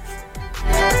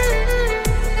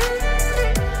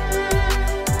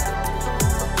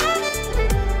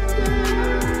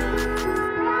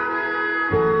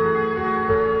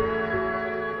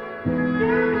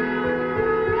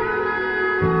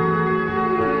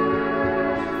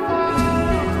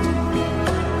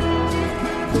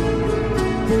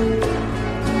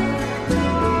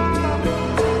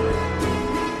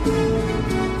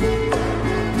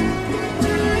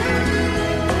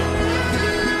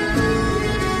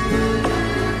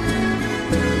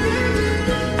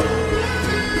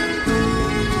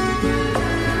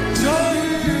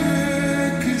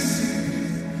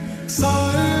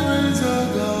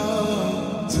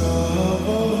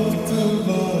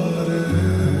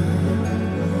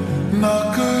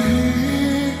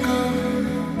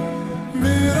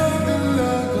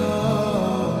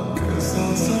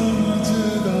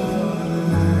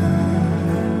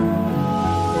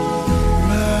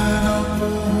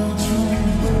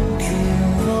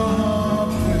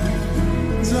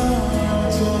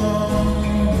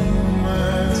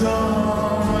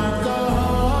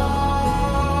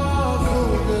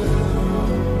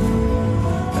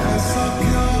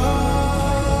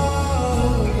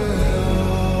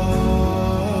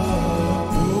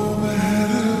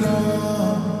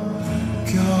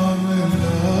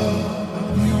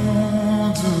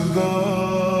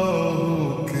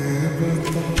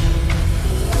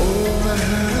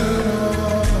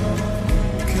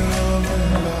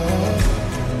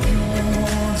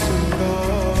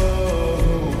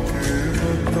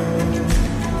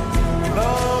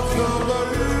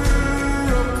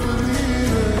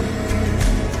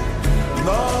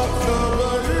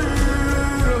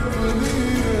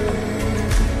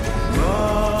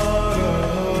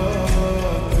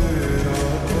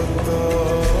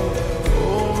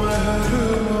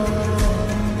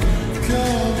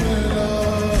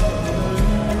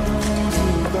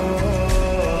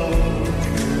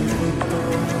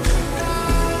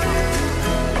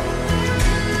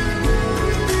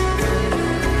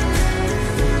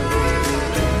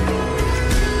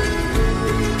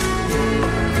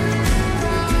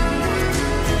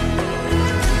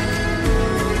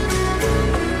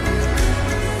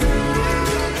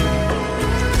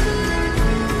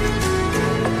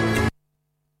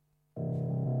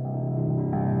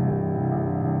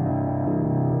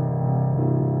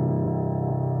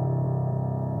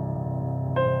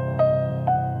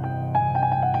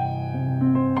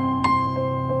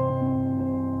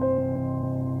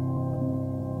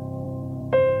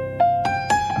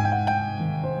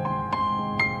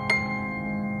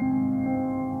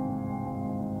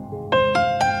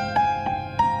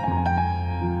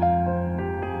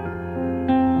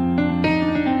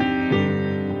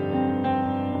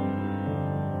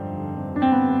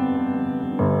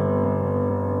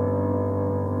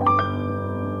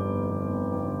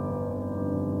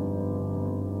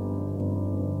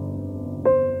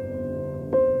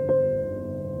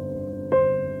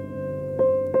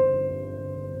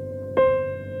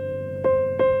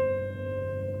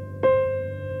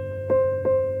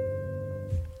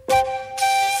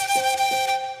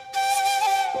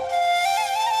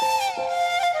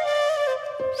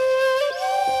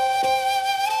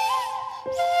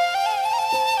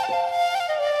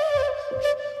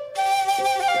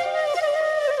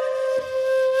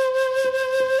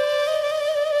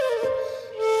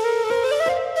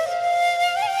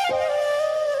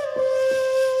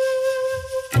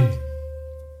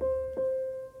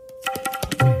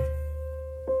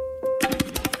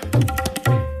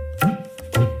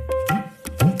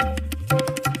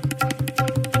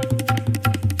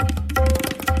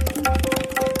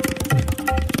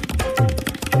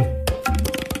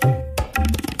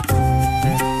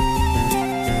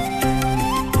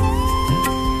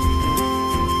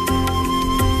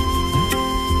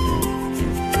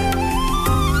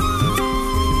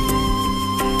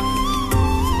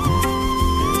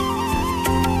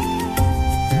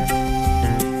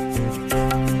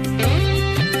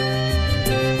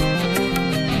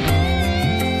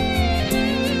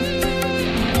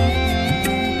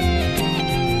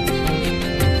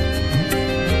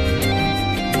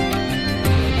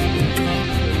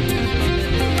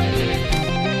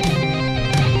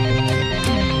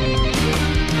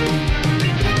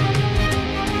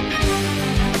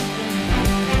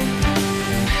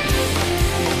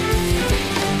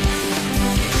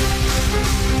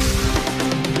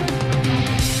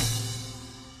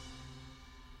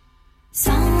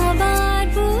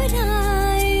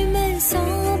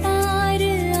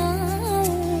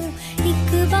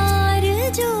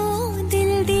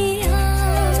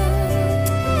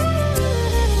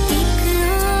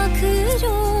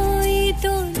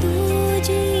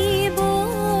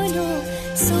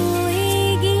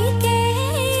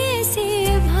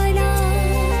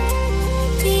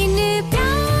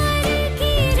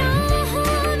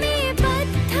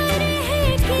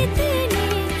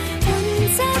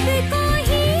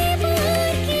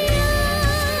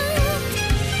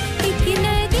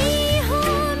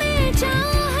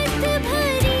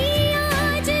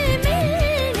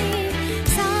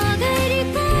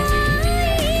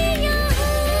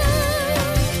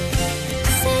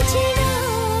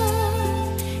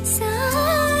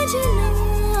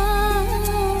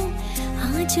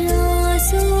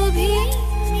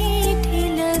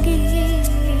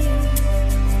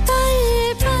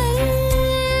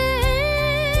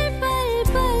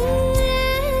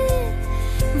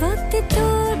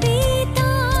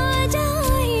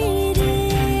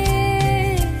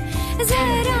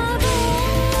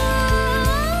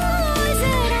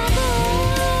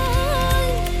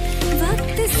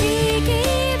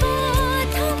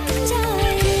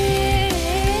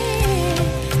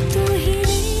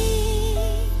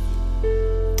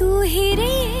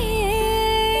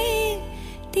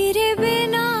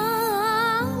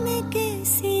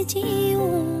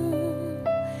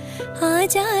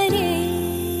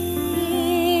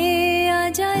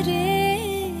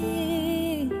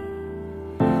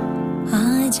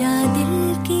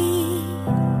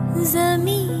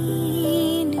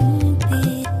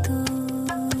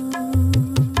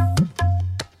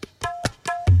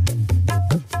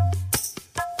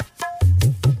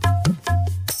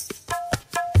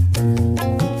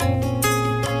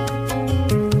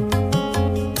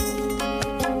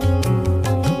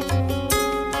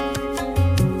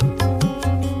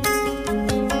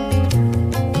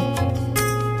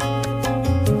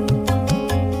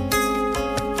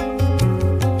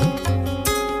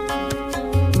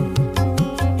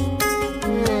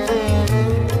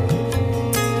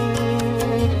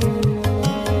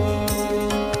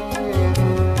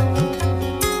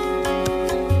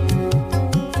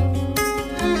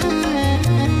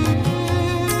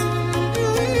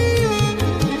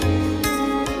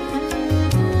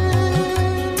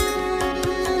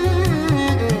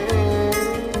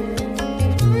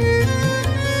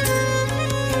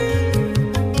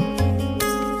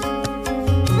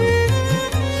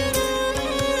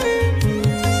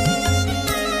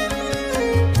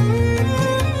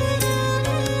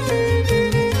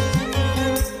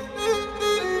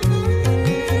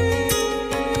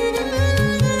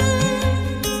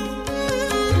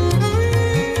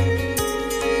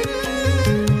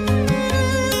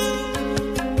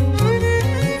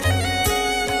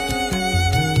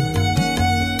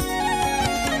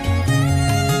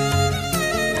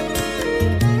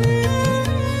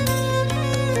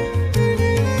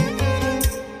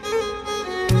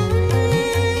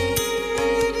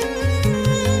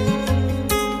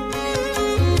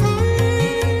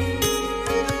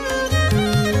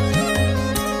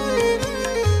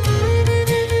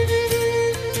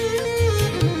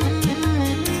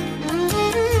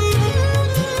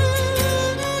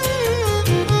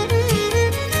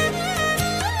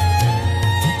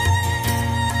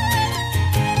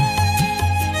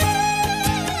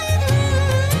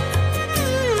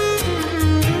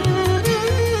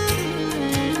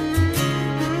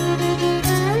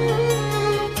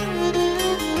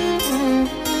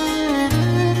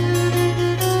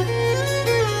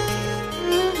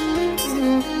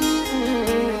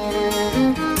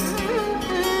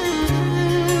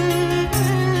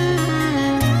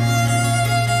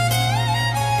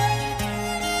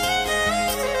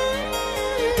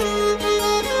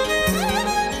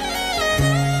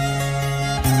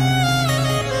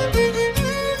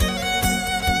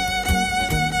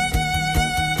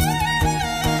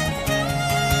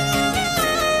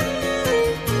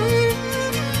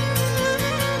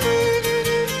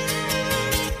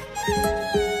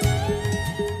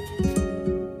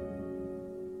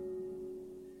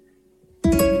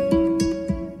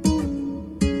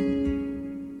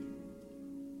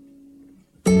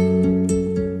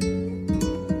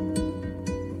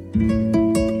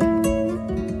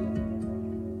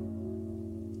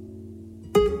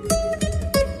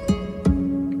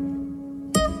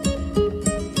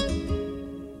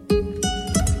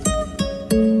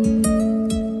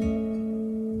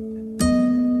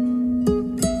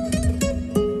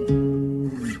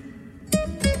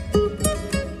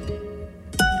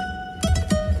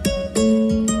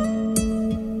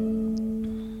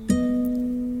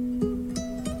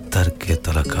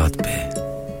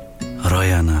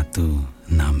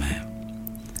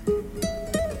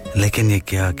 लेकिन ये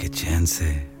क्या कि चैन से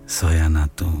सोया ना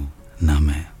तू ना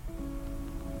मैं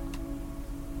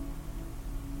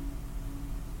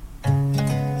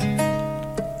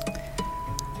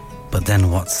But then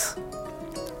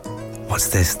what's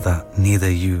this that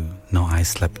neither you nor I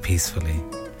slept peacefully?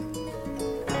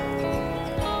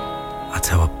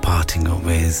 At our parting of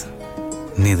ways,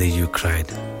 neither you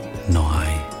cried nor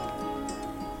I.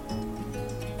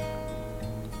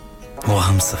 वो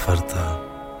हम सफर था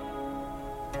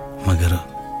मगर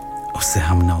उससे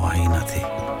हम नवाई न थी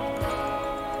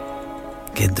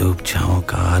कि धूप छाँव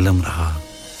का आलम रहा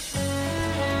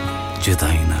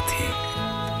जुदाई न थी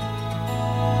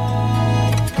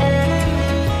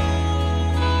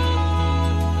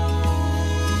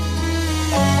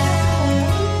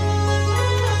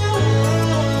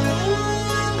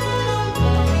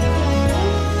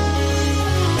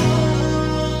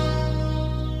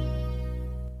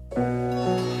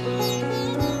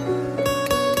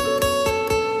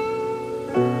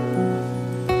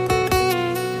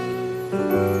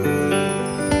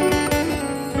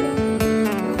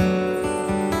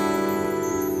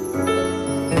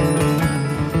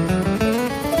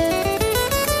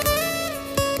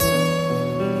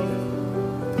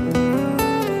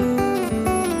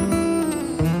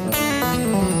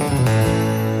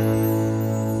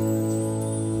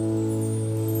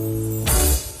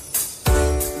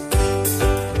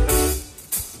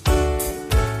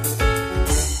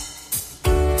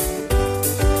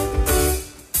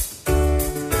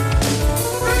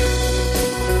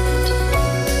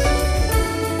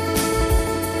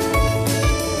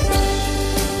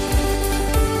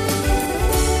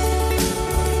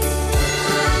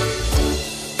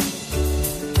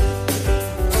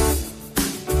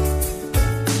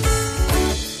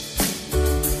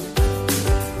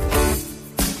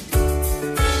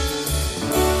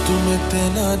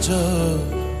जो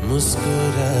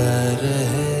मुस्कुरा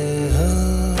रहे हो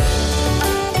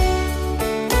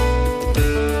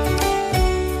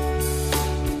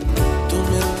तुम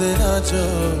इतना जो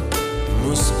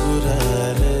मुस्कुरा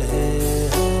रहे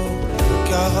हो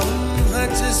क्या हम हैं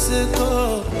जिसको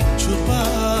छुपा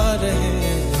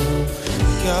रहे हो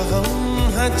क्या हम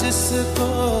हैं जिसको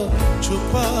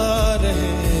छुपा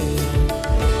रहे हो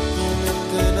तुम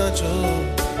इतना जो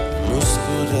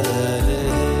मुस्कुरा रहे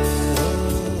हो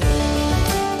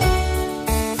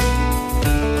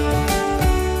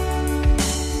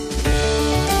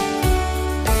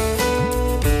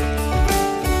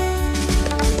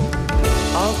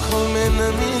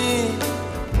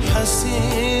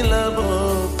हंसी लबों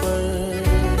पर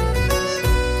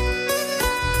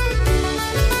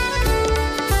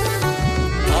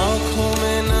आँखों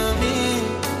में नमी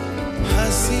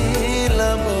हंसी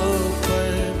लबों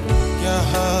पर क्या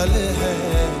हाल है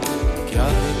क्या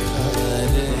दिखा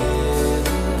रहे हो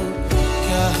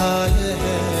क्या हाल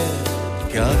है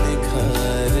क्या दिखा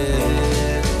रहे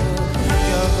हो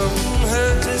क्या हम हैं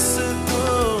जिसको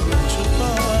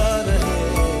छुपा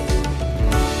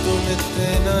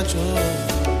इतना जो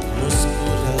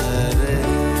मुस्कुरा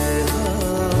रहे हो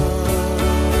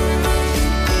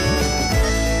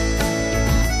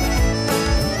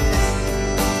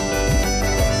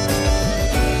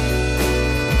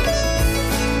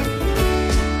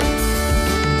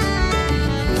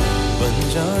बन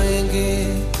जाएंगे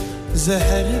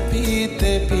जहर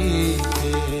पीते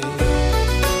पीते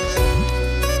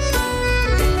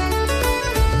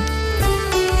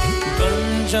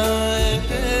बन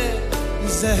जाएंगे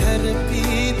जहर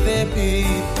पीते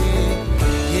पीते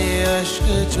ये अश्क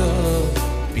जो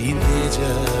पीते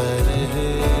जा रहे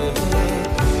हो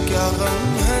क्या गम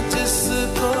है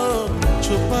जिसको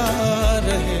छुपा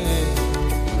रहे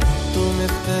तुम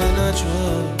इतना जो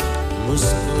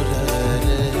मुस्कुरा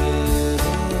रहे हो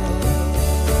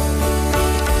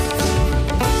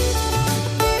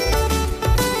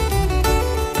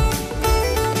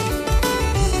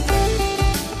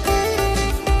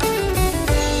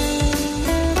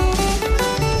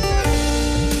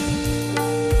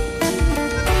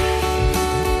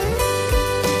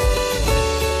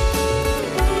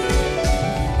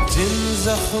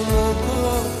जख्मों को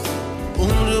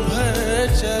उम्र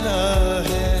भर चला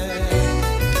है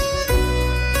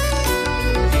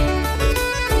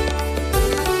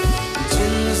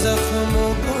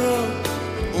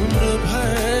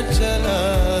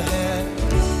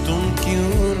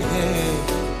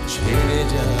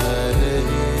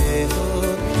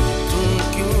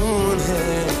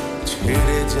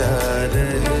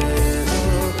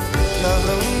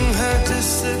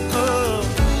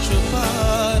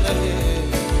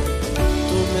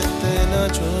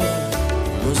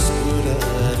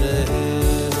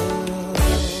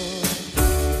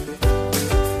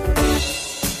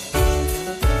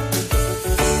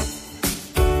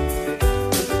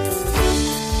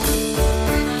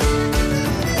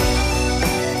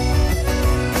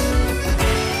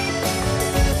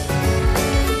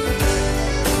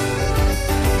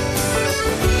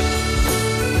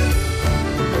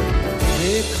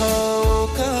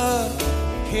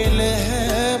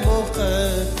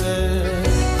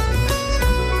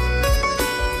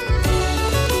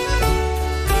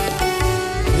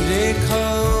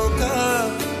रेखाओं का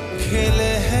खेल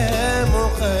है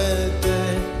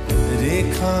मुकद्दर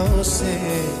रेखाओं से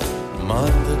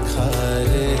मात खा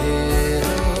रहे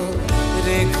हो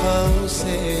रेखाओं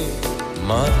से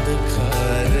मात खा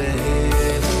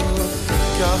रहे हो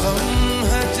क्या गम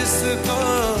है जिसको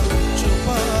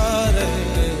छुपा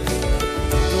रहे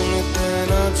तुम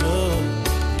इतना जो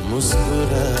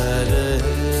मुस्कुरा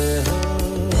रहे हो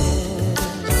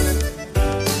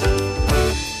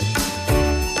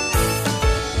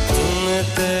तुम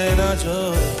इतना जो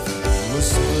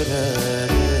मुस्कुरा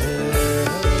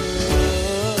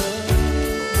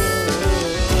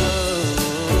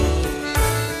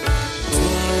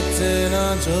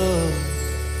जो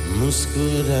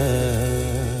मुस्कुरा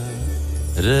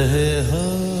रहे हो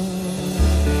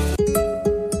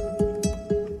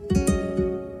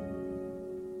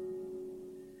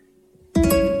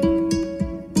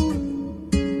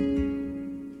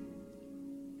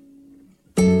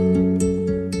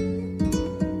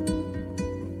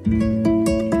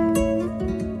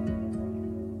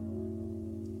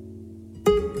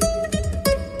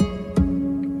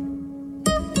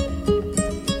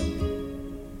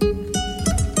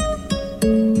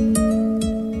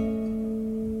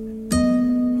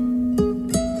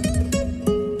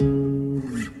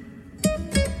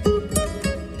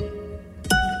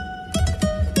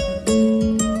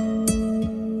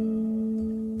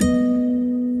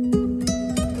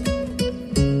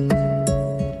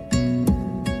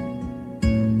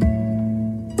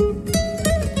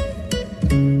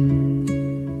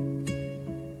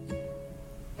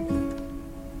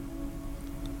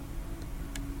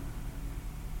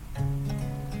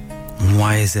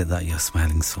Why is it that you're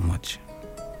smiling so much?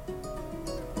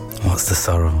 What's the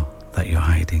sorrow that you're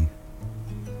hiding?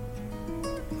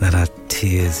 There are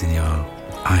tears in your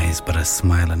eyes but a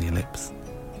smile on your lips.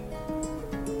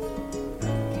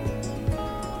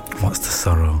 What's the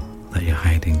sorrow that you're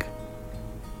hiding?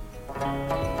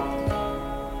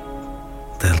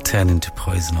 They'll turn into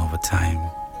poison over time.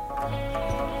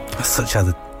 Such are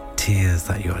the tears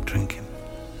that you are drinking.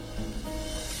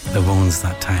 The wounds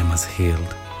that time has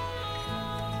healed.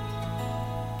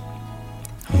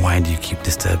 Why do you keep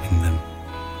disturbing them?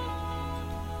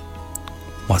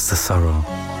 What's the sorrow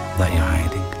that you're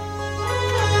hiding?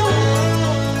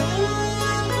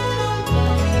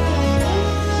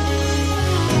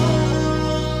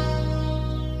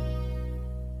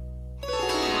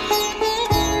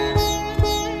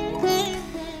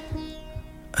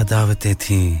 अदावतें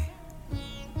थीं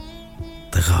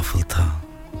तगाफुल था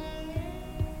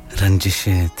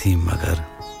रंजिशें थीं मगर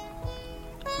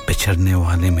बिछड़ने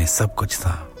वाले में सब कुछ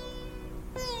था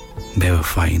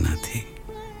बेवफाई ना थी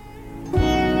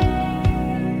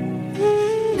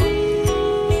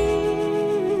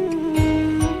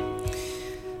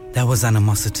There was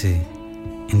animosity,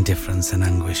 indifference and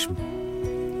anguish,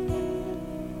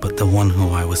 but the one who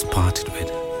I was parted with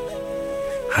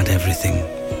had everything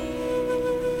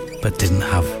but didn't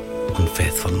have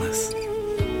unfaithfulness.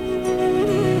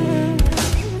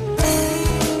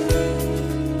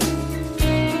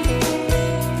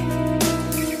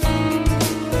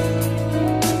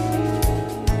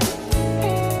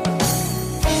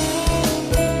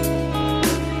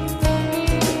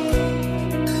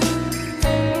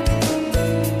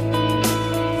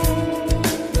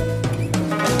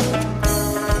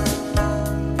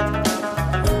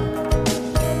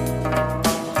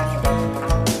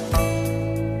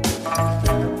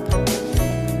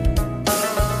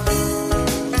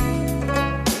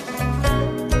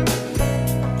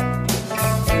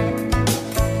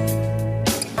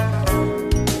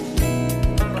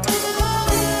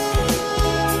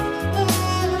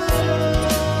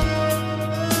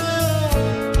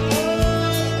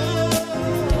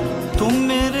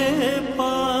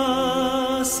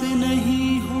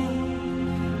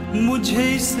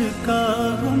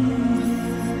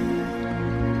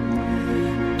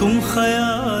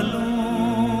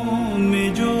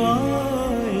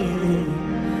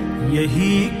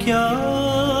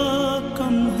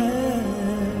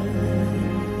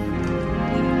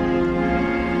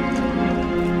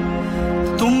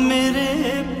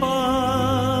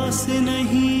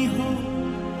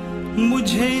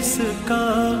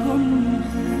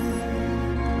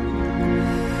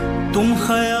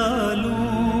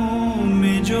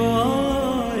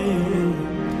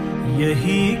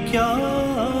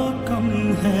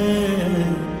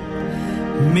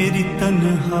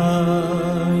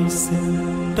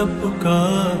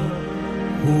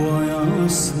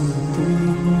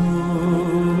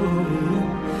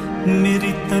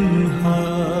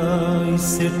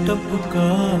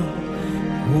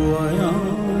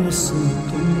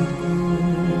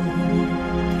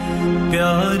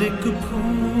 एक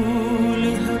फूल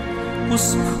है उस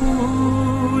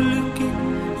फूल की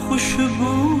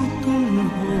खुशबू तुम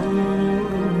हो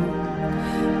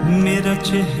मेरा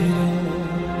चेहरा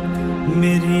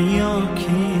मेरी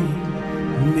आँखें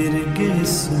मेरे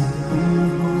गेसू तुम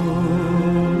हो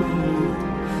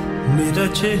मेरा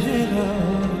चेहरा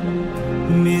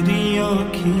मेरी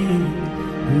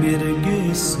आँखें मेरे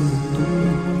गेसू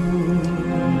तुम हो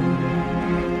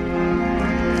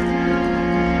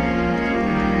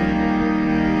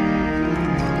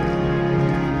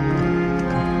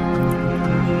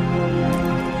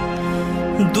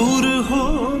दूर हो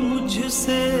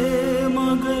मुझसे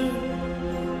मगर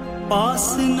पास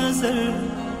नजर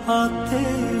आते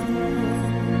हो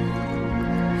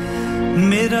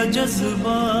मेरा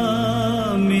जज्बा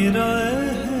मेरा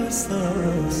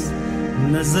एहसास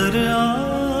नजर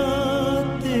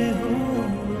आते हो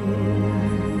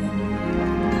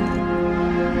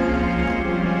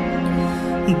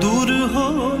दूर हो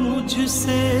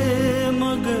मुझसे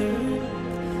मगर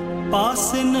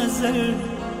पास नजर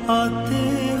आते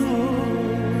हो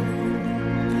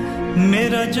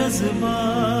मेरा जज्बा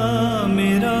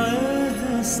मेरा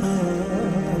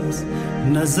एहसास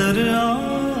नजर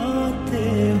आते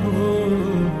हो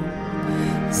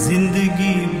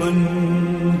जिंदगी बन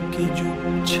के जो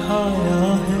छाया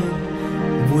है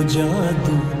वो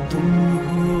जादू तुम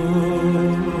हो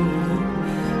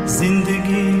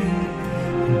जिंदगी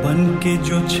बन के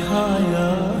जो छाया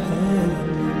है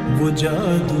वो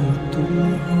जादू तुम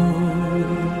हो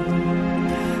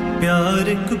प्यार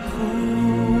एक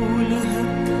फूल है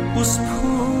उस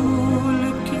फूल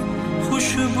की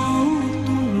खुशबू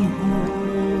तुम हो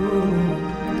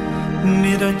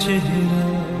मेरा चेहरा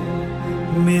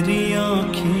मेरी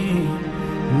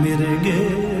आँखें मेरे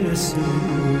गेसू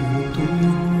तुम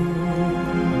हो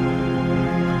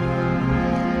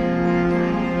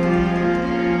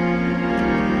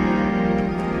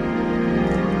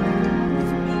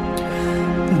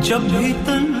जब भी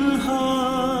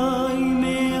तन्हाई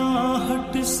में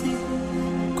आहट सी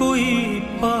कोई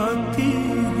पाती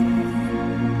हूँ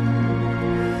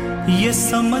ये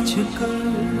समझ कर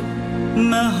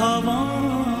मैं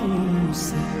हवाओं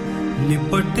से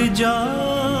लिपट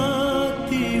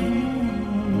जाती हूँ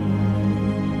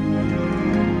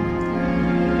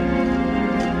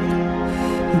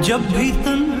जब भी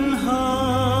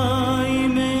तन्हाई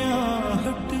में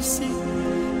आहट सी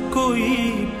कोई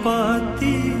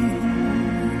पाती हूँ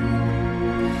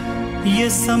ये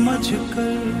समझ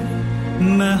कर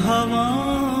मैं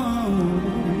हवाओं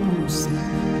से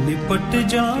लिपट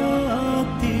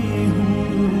जाती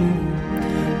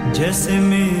हूँ जैसे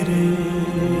मेरे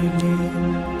लिए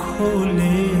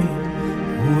खोले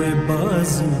हुए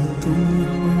बाजू तुम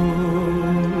हो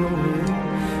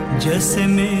जैसे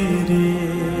मेरे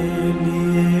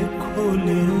लिए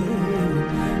खोले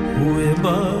हुए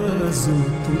बाजू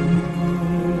तुम हो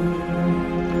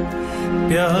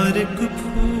प्यार एक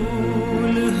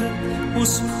फूल है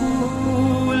उस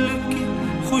फूल की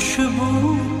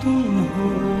खुशबू तुम हो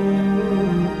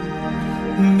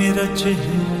मेरा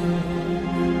चेहरा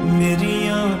मेरी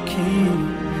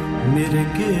आँखें मेरे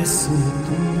गेसू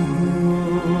तुम हो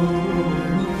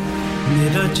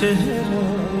मेरा चेहरा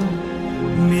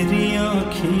मेरी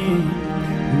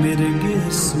आँखें मेरे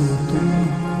गेसू तुम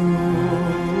हो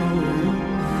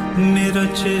मेरा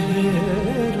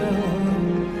चेहरा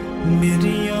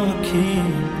मेरी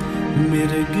आँखें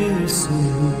मेरे गेसू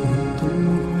तुम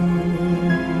हो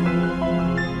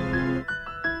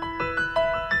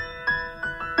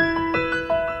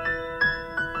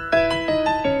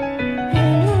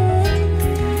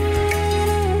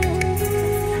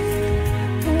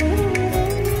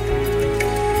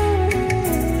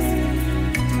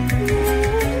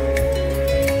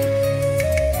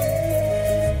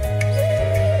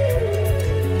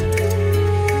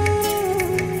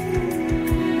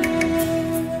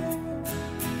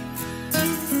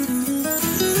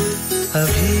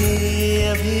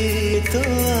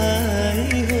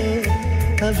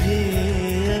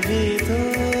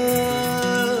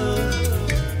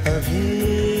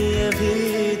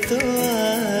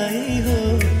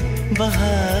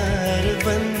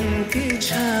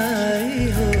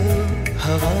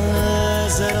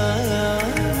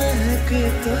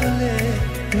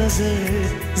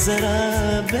जरा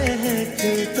बहक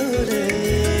तो ले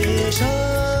ये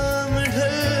शाम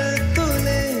ढल तो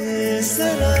ले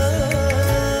जरा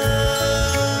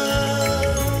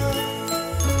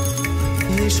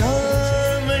ये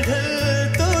शाम ढल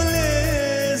तो ले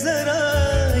जरा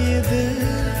ये दिल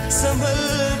संभल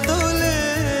तो ले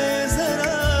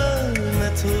जरा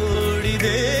मैं थोड़ी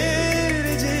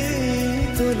देर जी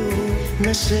तो लूं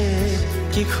नशे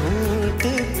की घूंट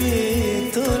पी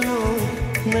तो लूं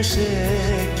नशे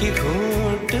की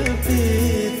घूंट पी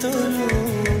तो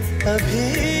लूं अभी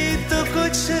तो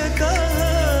कुछ कहा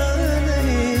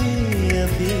नहीं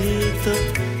अभी तो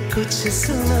कुछ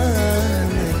सुना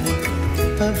नहीं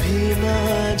अभी ना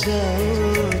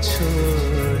जाओ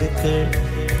छोड़ कर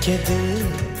के दिल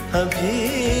अभी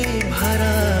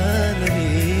भरा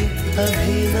नहीं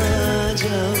अभी ना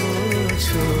जाओ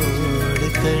छोड़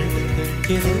कर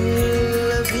के दिल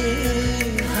अभी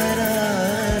भरा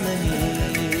नहीं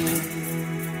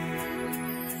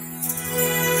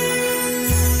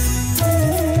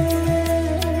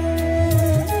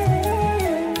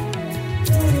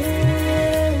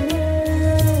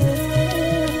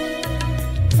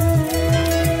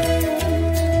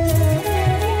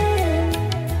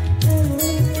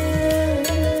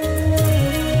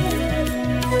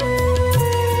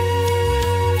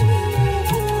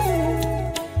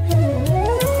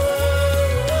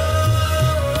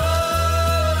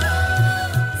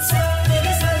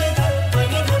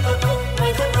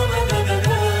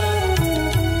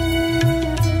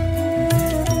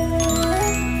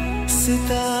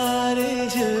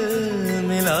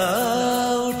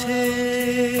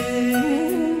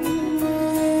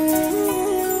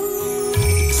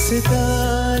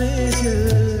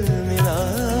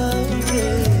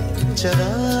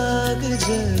चराग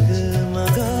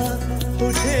जगमगा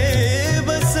उठे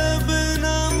बस अब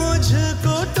ना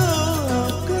मुझको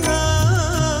टोकना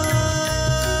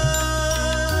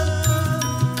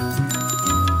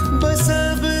बस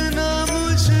अब ना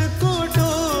मुझको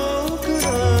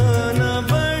टोकना ना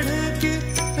बढ़ के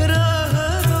राह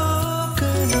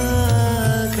रोकना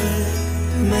कर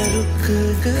मैं रुक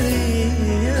गई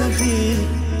अभी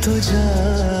तो जा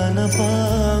न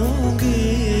पाऊंगी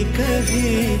कभी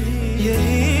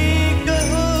यही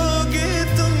कहोगे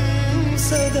तुम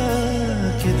सदा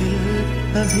के दिल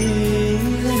अभी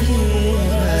नहीं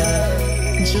भरा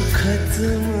जो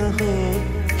खत्म हो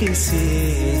किसी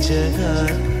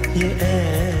जगह ये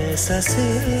ऐसा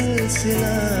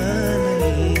सिलसिला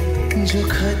नहीं जो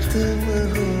खत्म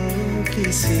हो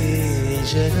किसी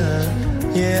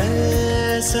जगह ये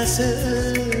ऐसा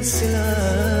सिलसिला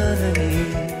नहीं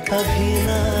अभी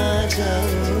ना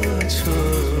जाओ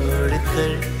छोड़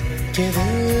कर के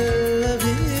दिल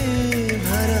अभी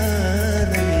भरा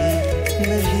नहीं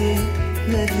नहीं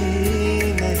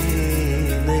नहीं नहीं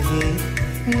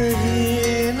नहीं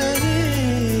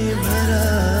नहीं भरा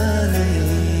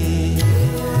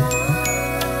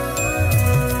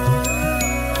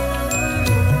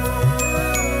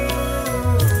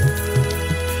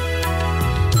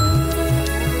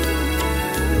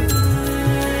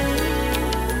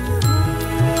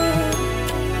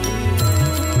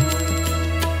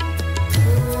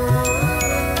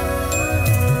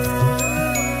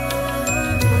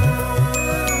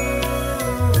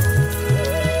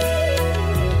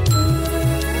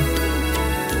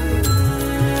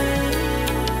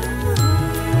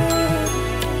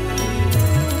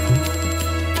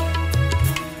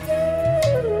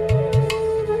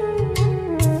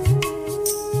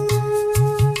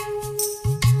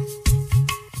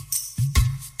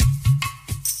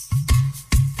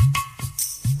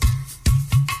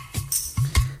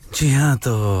जी हाँ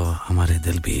तो हमारे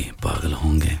दिल भी पागल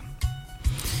होंगे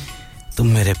तुम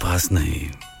मेरे पास नहीं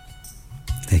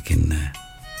लेकिन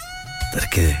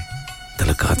तरके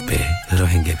तलकात पे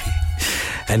रहेंगे भी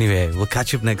anyway we'll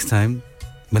catch up next time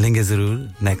मिलेंगे ज़रूर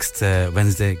next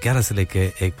Wednesday 11 से लेके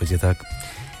 1 बजे तक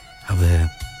have a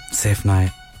safe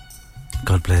night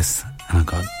God bless and I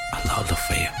got a lot of love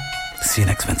for you see you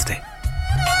next Wednesday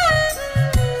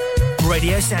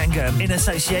Radio Sangam in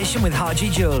association with Haji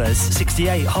Jewellers,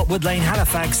 68 Hotwood Lane,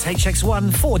 Halifax, HX1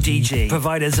 4DG.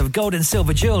 Providers of gold and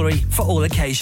silver jewellery for all occasions.